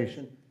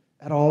salvation,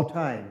 at all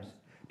times,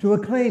 to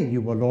acclaim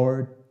you, O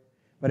Lord,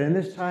 but in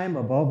this time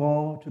above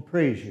all to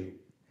praise you,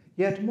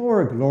 yet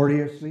more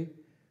gloriously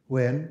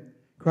when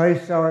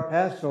Christ our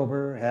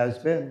Passover has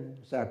been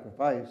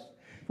sacrificed,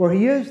 for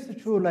he is the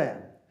true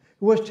Lamb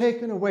who has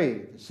taken away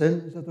the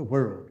sins of the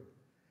world.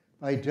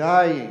 By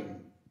dying,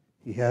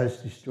 he has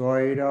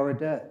destroyed our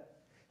death,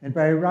 and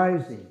by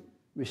rising,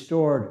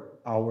 restored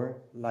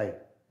our life.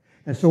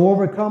 And so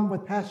overcome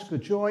with Paschal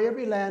joy,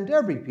 every land,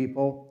 every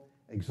people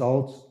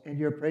exalts in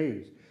your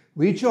praise.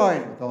 We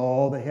join with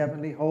all the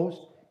heavenly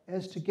host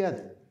as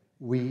together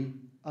we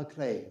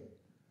acclaim.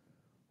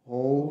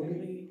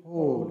 Holy,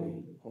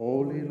 holy,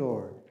 holy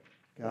Lord,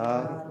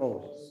 God of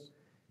hosts,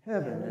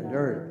 heaven and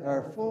earth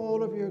are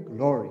full of your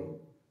glory.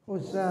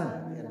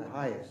 Hosanna in the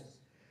highest.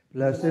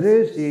 Blessed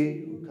is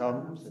he who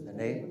comes in the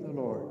name of the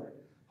Lord.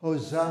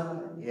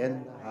 Hosanna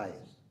in the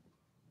highest.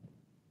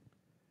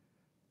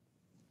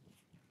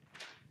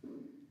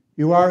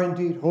 You are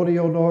indeed holy,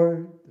 O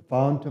Lord, the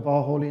fount of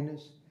all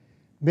holiness.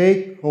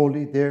 Make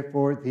holy,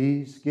 therefore,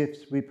 these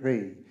gifts, we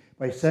pray,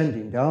 by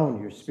sending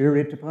down your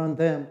Spirit upon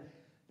them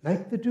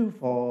like the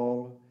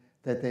dewfall,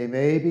 that they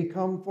may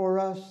become for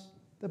us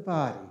the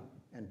body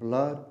and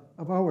blood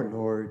of our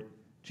Lord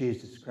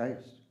Jesus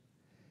Christ.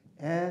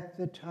 At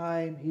the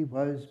time he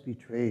was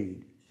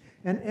betrayed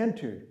and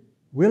entered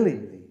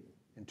willingly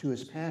into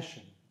his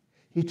passion,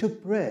 he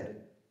took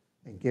bread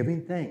and,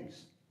 giving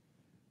thanks,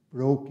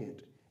 broke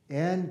it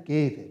and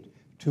gave it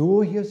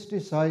to his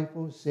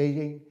disciples,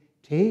 saying,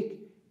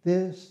 "Take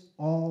this,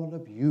 all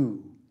of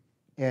you,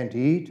 and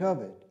eat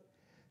of it.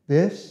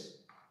 This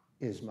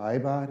is my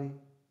body,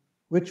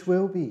 which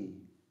will be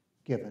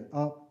given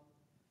up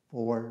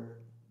for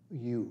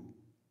you."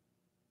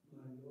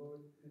 My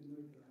Lord and my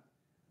God.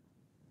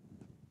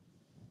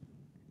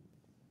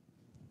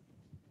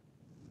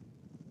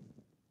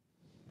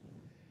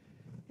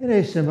 In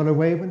a similar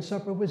way, when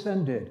supper was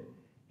ended,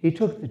 he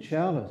took the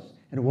chalice,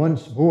 and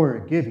once more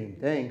giving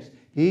thanks,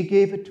 he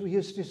gave it to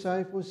his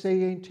disciples,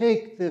 saying,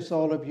 "Take this,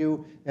 all of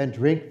you, and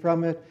drink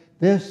from it.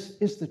 This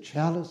is the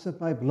chalice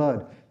of my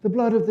blood, the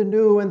blood of the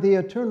new and the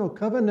eternal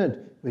covenant,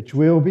 which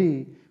will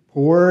be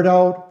poured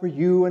out for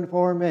you and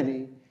for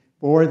many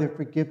for the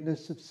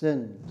forgiveness of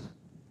sins.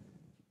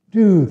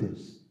 Do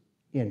this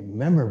in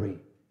memory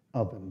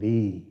of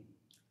me.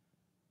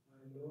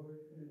 My Lord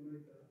and my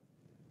God.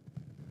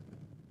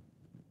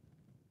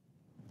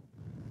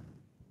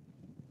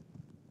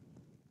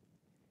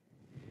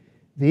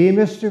 The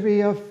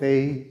mystery of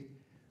faith.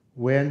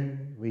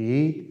 When we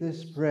eat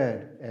this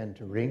bread and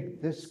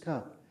drink this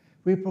cup,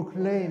 we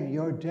proclaim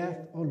your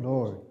death, O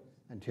Lord,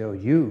 until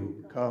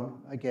you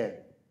come again.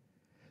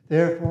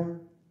 Therefore,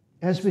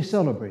 as we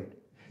celebrate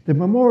the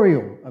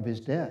memorial of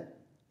his death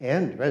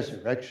and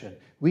resurrection,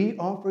 we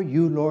offer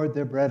you, Lord,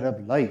 the bread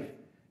of life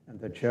and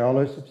the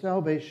chalice of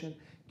salvation,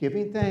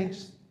 giving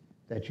thanks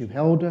that you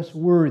held us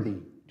worthy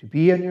to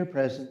be in your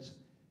presence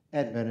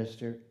and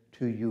minister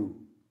to you.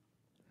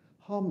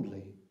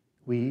 Humbly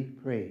we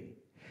pray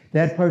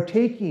that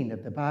partaking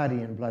of the body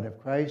and blood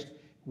of Christ,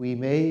 we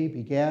may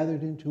be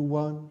gathered into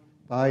one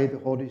by the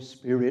Holy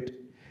Spirit.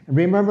 And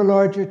remember,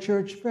 Lord, your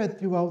church spread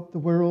throughout the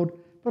world,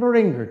 but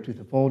bring her to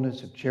the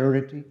fullness of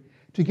charity,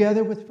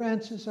 together with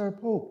Francis, our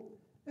Pope,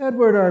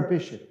 Edward, our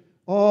Bishop,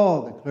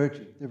 all the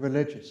clergy, the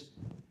religious,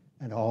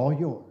 and all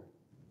your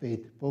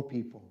faithful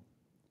people.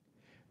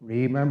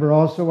 Remember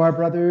also our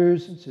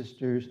brothers and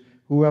sisters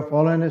who have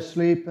fallen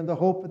asleep in the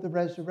hope of the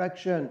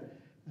resurrection,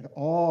 and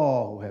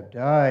all who have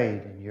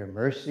died in your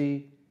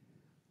mercy.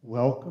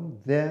 Welcome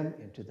them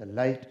into the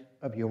light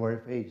of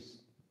your face.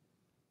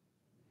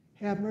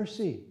 Have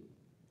mercy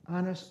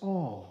on us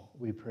all,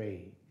 we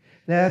pray,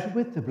 that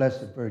with the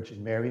Blessed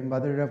Virgin Mary,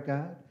 Mother of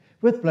God,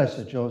 with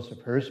Blessed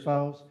Joseph, her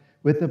spouse,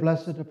 with the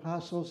blessed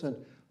apostles and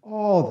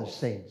all the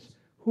saints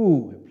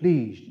who have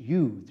pleased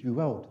you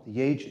throughout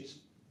the ages,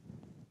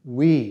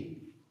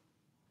 we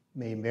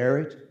may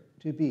merit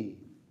to be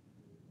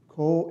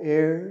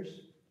co-heirs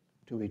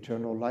to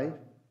eternal life,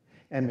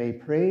 and may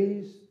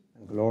praise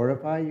and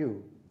glorify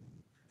you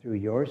through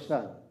your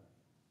Son,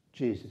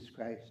 Jesus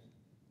Christ.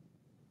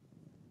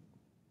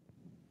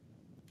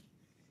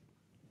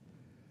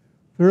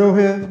 Through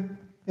him,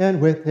 and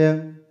with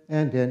him,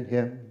 and in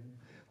him,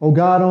 O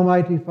God,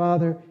 Almighty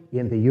Father,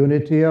 in the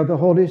unity of the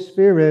Holy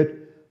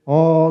Spirit,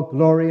 all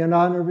glory and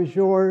honor is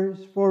yours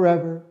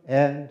forever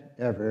and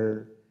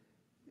ever.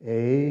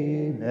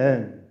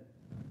 Amen.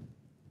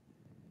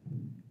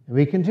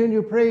 We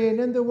continue praying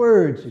in the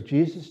words that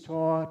Jesus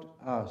taught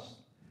us.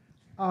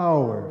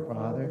 Our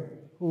Father,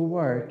 who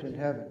art in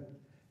heaven,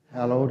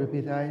 hallowed be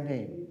thy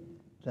name.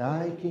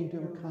 Thy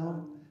kingdom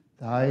come,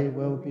 thy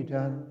will be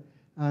done,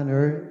 on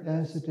earth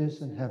as it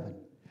is in heaven.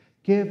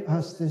 Give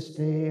us this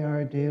day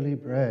our daily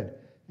bread,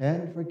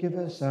 and forgive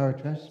us our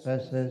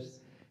trespasses,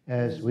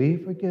 as we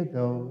forgive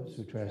those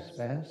who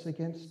trespass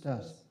against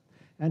us.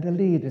 And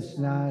lead us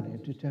not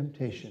into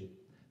temptation,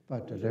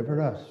 but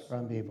deliver us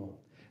from evil.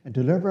 And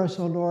deliver us,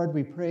 O Lord,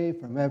 we pray,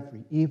 from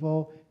every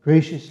evil.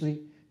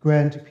 Graciously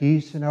grant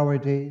peace in our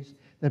days,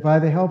 that by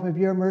the help of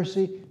your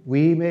mercy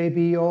we may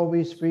be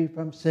always free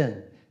from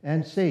sin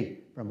and safe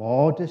from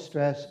all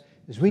distress,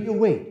 as we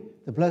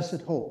await the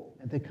blessed hope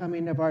and the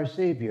coming of our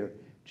Savior,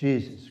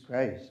 Jesus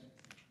Christ.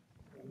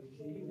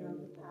 The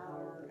kingdom,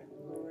 power,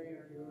 and glory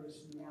are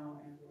yours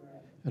now and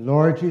forever. The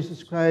Lord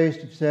Jesus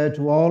Christ have said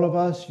to all of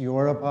us,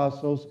 your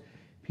apostles,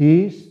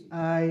 peace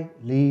I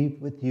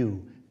leave with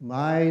you.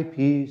 My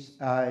peace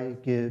I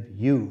give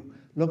you.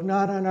 Look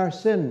not on our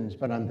sins,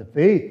 but on the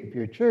faith of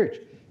your church.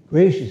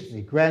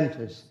 Graciously grant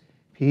us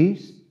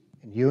peace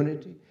and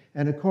unity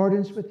in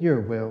accordance with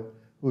your will,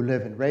 who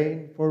live and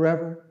reign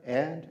forever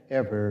and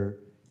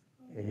ever.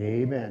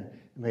 Amen.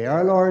 May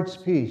our Lord's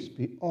peace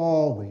be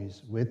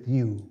always with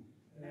you.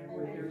 And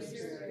with your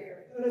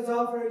spirit. Let us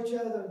offer each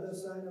other the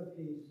sign of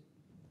peace.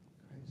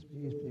 Christ's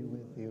peace be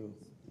with you.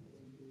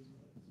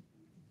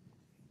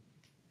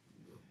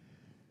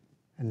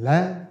 And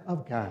Lamb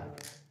of God,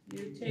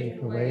 You take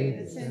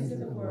away the sins of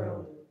the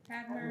world.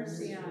 Have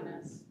mercy on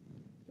us.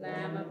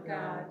 Lamb of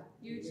God,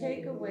 you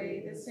take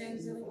away the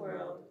sins of the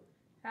world.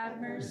 Have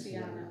mercy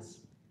on us.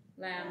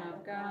 Lamb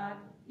of God,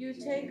 you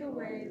take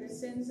away the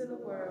sins of the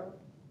world.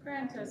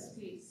 Grant us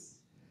peace.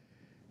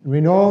 we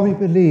know, we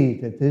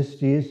believe that this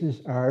Jesus,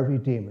 our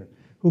Redeemer,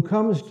 who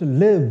comes to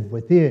live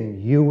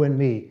within you and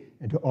me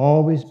and to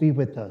always be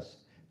with us.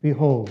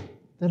 Behold,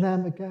 the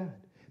Lamb of God.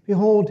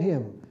 Behold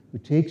him who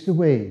takes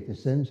away the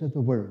sins of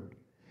the world.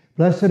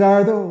 Blessed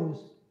are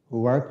those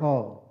who are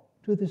called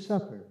to the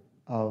supper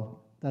of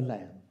the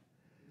Lamb.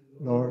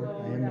 Lord,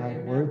 I am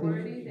not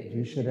worthy that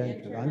you should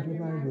enter under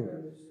my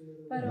roof,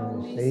 but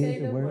only say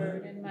the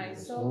word, and my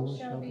soul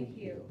shall be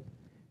healed.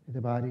 May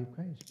the body of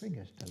Christ bring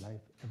us to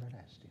life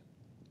everlasting.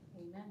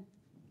 Amen.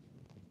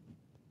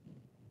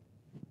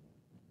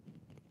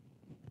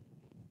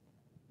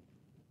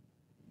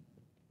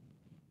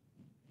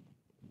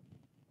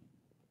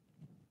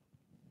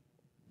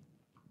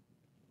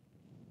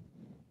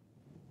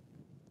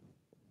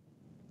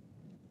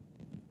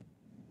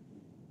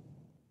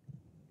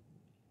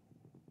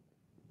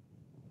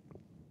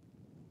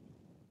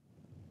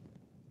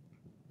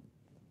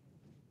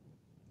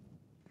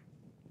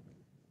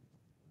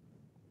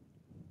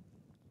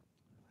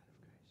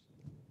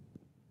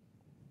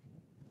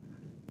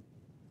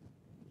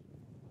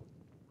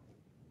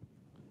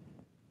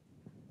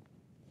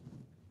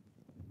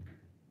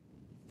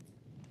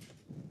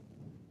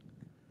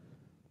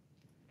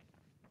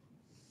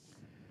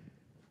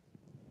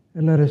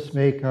 And let us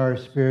make our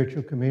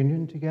spiritual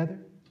communion together.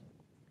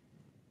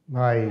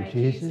 My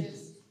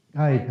Jesus,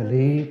 I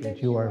believe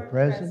that you are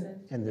present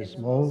in this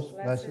most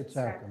blessed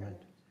sacrament.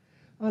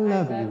 I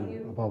love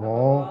you above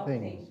all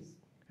things,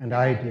 and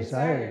I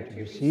desire to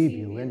receive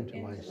you into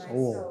my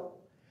soul.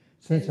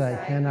 Since I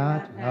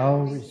cannot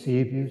now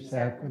receive you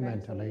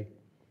sacramentally,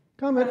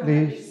 come at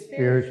least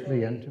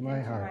spiritually into my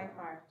heart.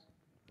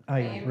 I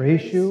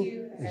embrace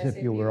you as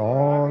if you were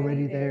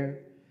already there,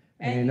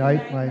 and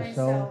unite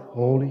myself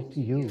wholly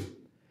to you.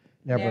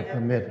 Never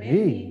permit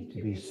me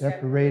to be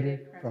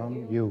separated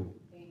from you.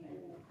 Amen.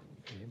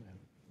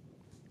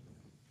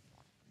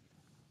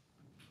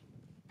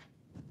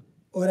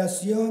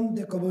 Oración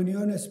de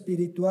comunión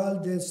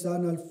espiritual de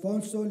San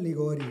Alfonso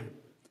Liguori.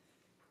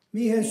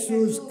 Mi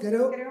Jesús,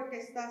 creo que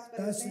estás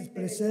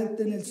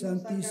presente en el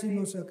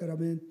Santísimo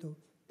Sacramento.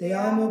 Te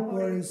amo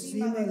por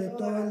encima de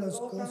todas las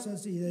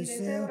cosas y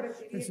deseo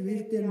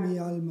recibirte en mi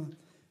alma.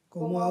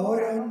 Como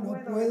ahora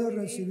no puedo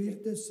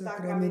recibirte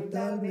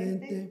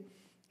sacramentalmente,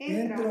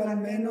 entra al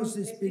menos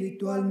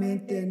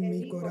espiritualmente en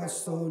mi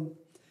corazón.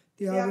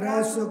 Te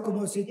abrazo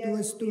como si tú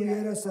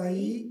estuvieras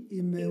ahí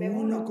y me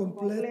uno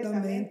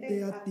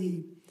completamente a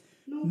ti.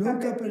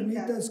 Nunca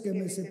permitas que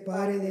me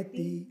separe de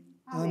ti.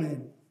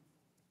 Amén.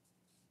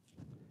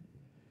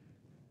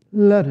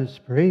 Let us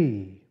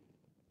pray.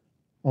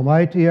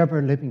 Almighty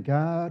ever-living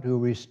God, who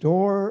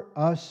restore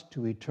us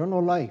to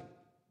eternal life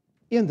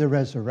in the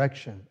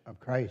resurrection of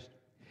Christ,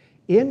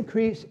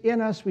 increase in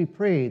us, we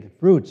pray, the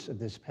fruits of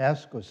this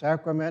Paschal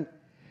sacrament,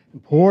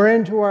 and pour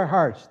into our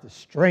hearts the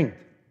strength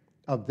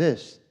of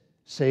this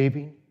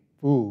saving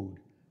food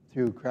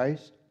through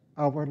Christ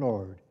our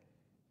Lord.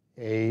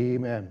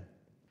 Amen.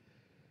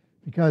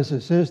 Because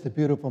this is the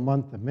beautiful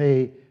month of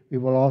May, we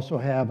will also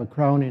have a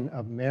crowning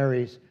of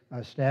Mary's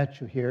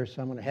statue here.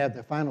 So I'm going to have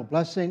the final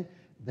blessing,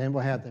 then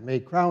we'll have the May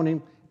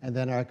crowning, and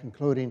then our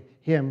concluding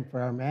hymn for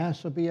our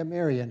Mass will be a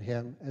Marian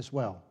hymn as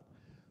well.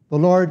 The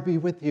Lord be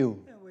with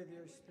you. And with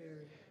your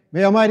spirit.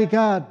 May Almighty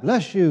God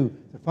bless you,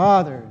 the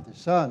Father, the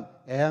Son,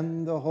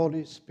 and the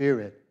Holy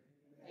Spirit.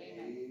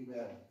 Amen.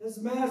 This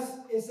Mass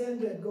is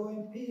ended. Go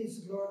in peace,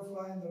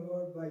 glorifying the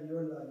Lord by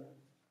your life.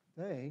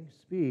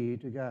 Thanks be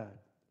to God.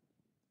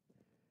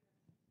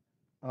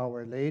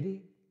 Our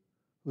Lady,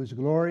 whose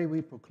glory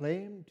we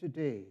proclaim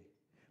today,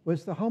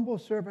 was the humble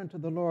servant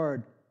of the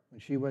Lord when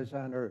she was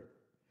on earth.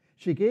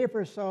 She gave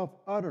herself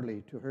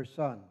utterly to her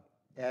Son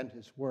and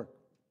his work.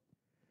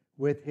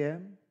 With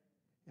him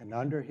and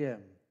under him,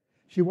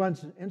 she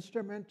was an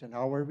instrument in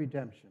our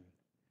redemption.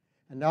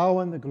 And now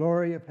in the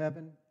glory of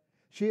heaven,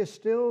 she is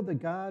still the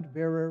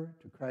God-bearer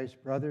to Christ's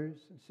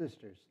brothers and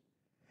sisters.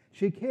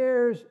 She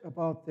cares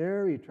about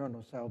their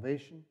eternal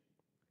salvation.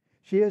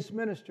 She is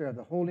minister of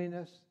the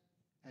holiness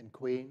and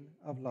queen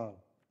of love.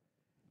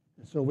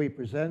 And so we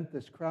present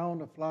this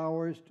crown of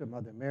flowers to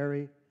Mother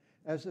Mary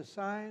as a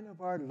sign of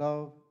our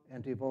love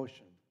and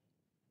devotion.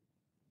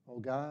 O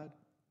God,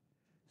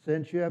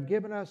 since you have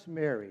given us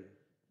Mary,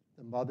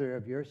 the mother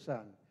of your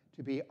Son,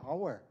 to be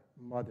our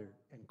mother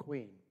and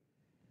queen,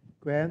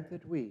 grant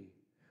that we,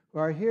 who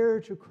are here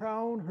to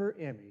crown her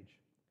image,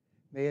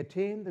 may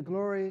attain the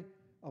glory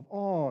of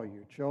all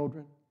your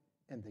children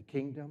in the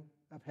kingdom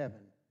of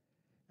heaven.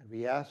 And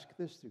we ask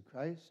this through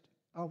Christ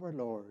our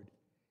Lord.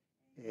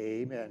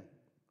 Amen.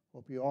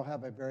 Hope you all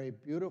have a very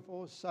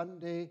beautiful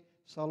Sunday.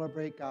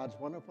 Celebrate God's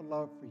wonderful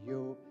love for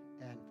you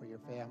and for your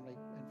family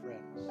and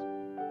friends.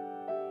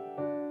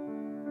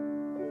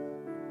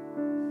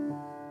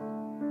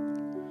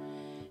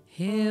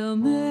 Hail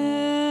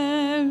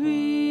Mary,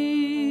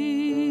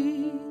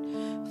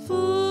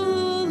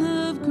 full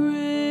of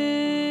grace,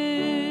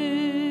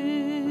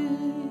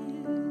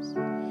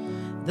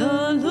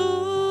 the Lord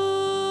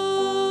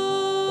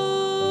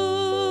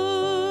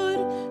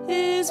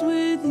is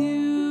with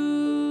you.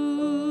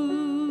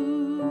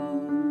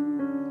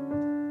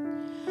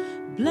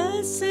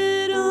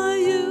 Blessed are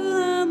you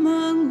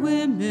among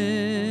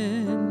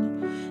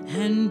women,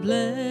 and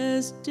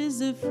blessed is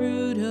the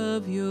fruit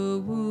of your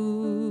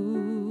womb,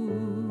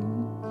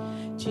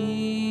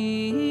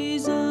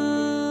 Jesus.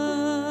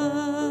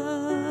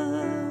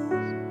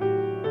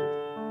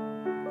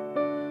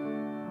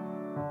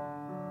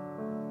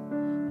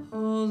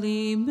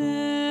 Holy Mary,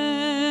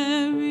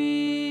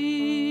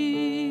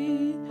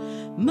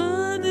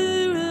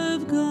 Mother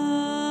of God,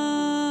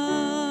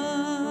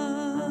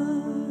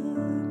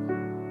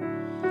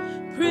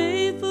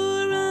 pray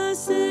for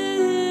us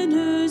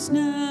sinners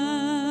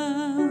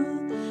now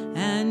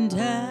and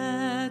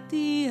at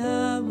the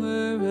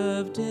hour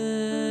of death.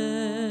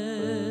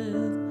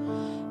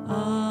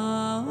 Amen.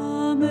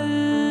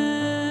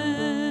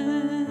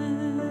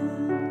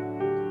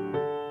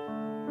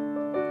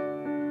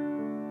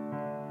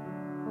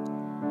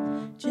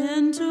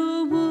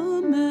 Gentle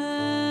woman,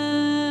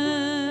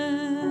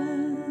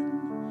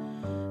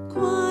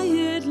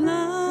 quiet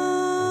light,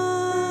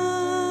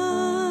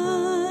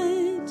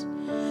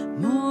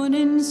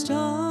 morning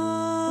star,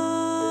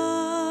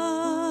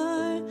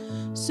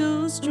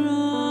 so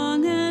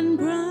strong and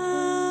bright,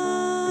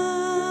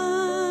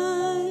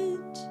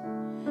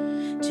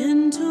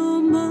 gentle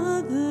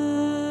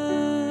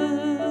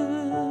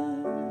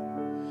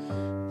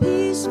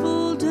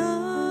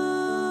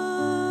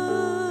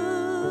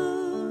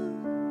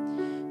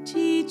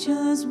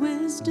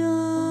wisdom,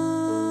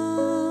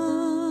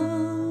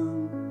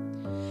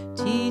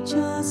 teach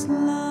us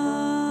love.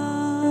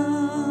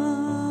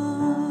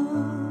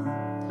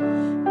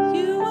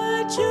 You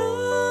were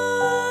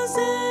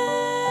chosen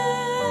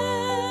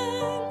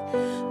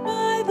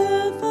by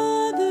the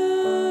Father.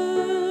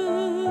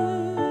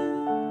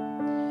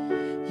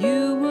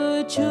 You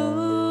were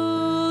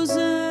chosen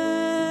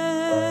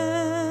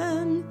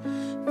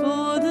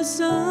for the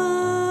Son.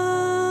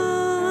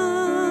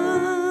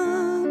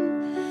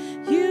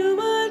 You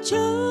were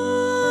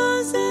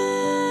chosen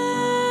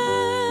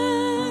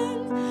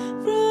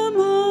from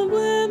all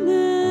women,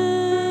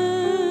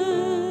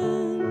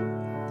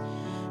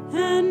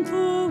 and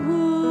for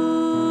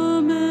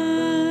woman,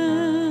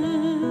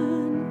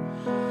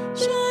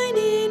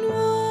 shining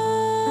one,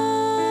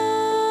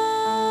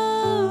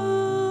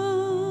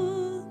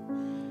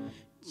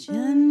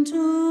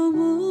 gentle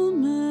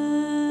woman,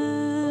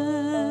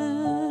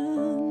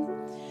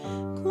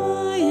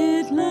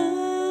 quiet light,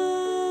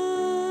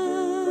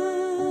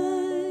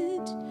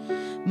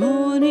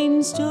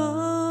 morning star,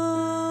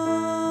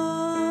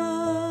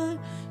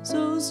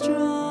 so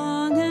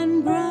strong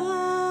and bright,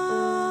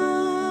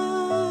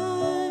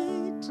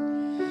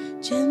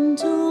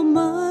 gentle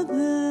mother,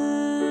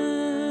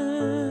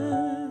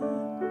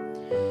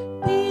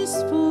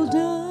 peaceful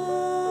dove,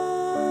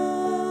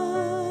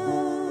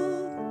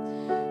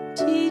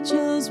 teach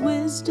us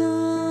wisdom,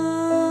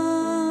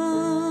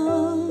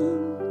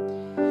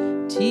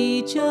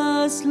 teach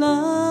us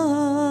love.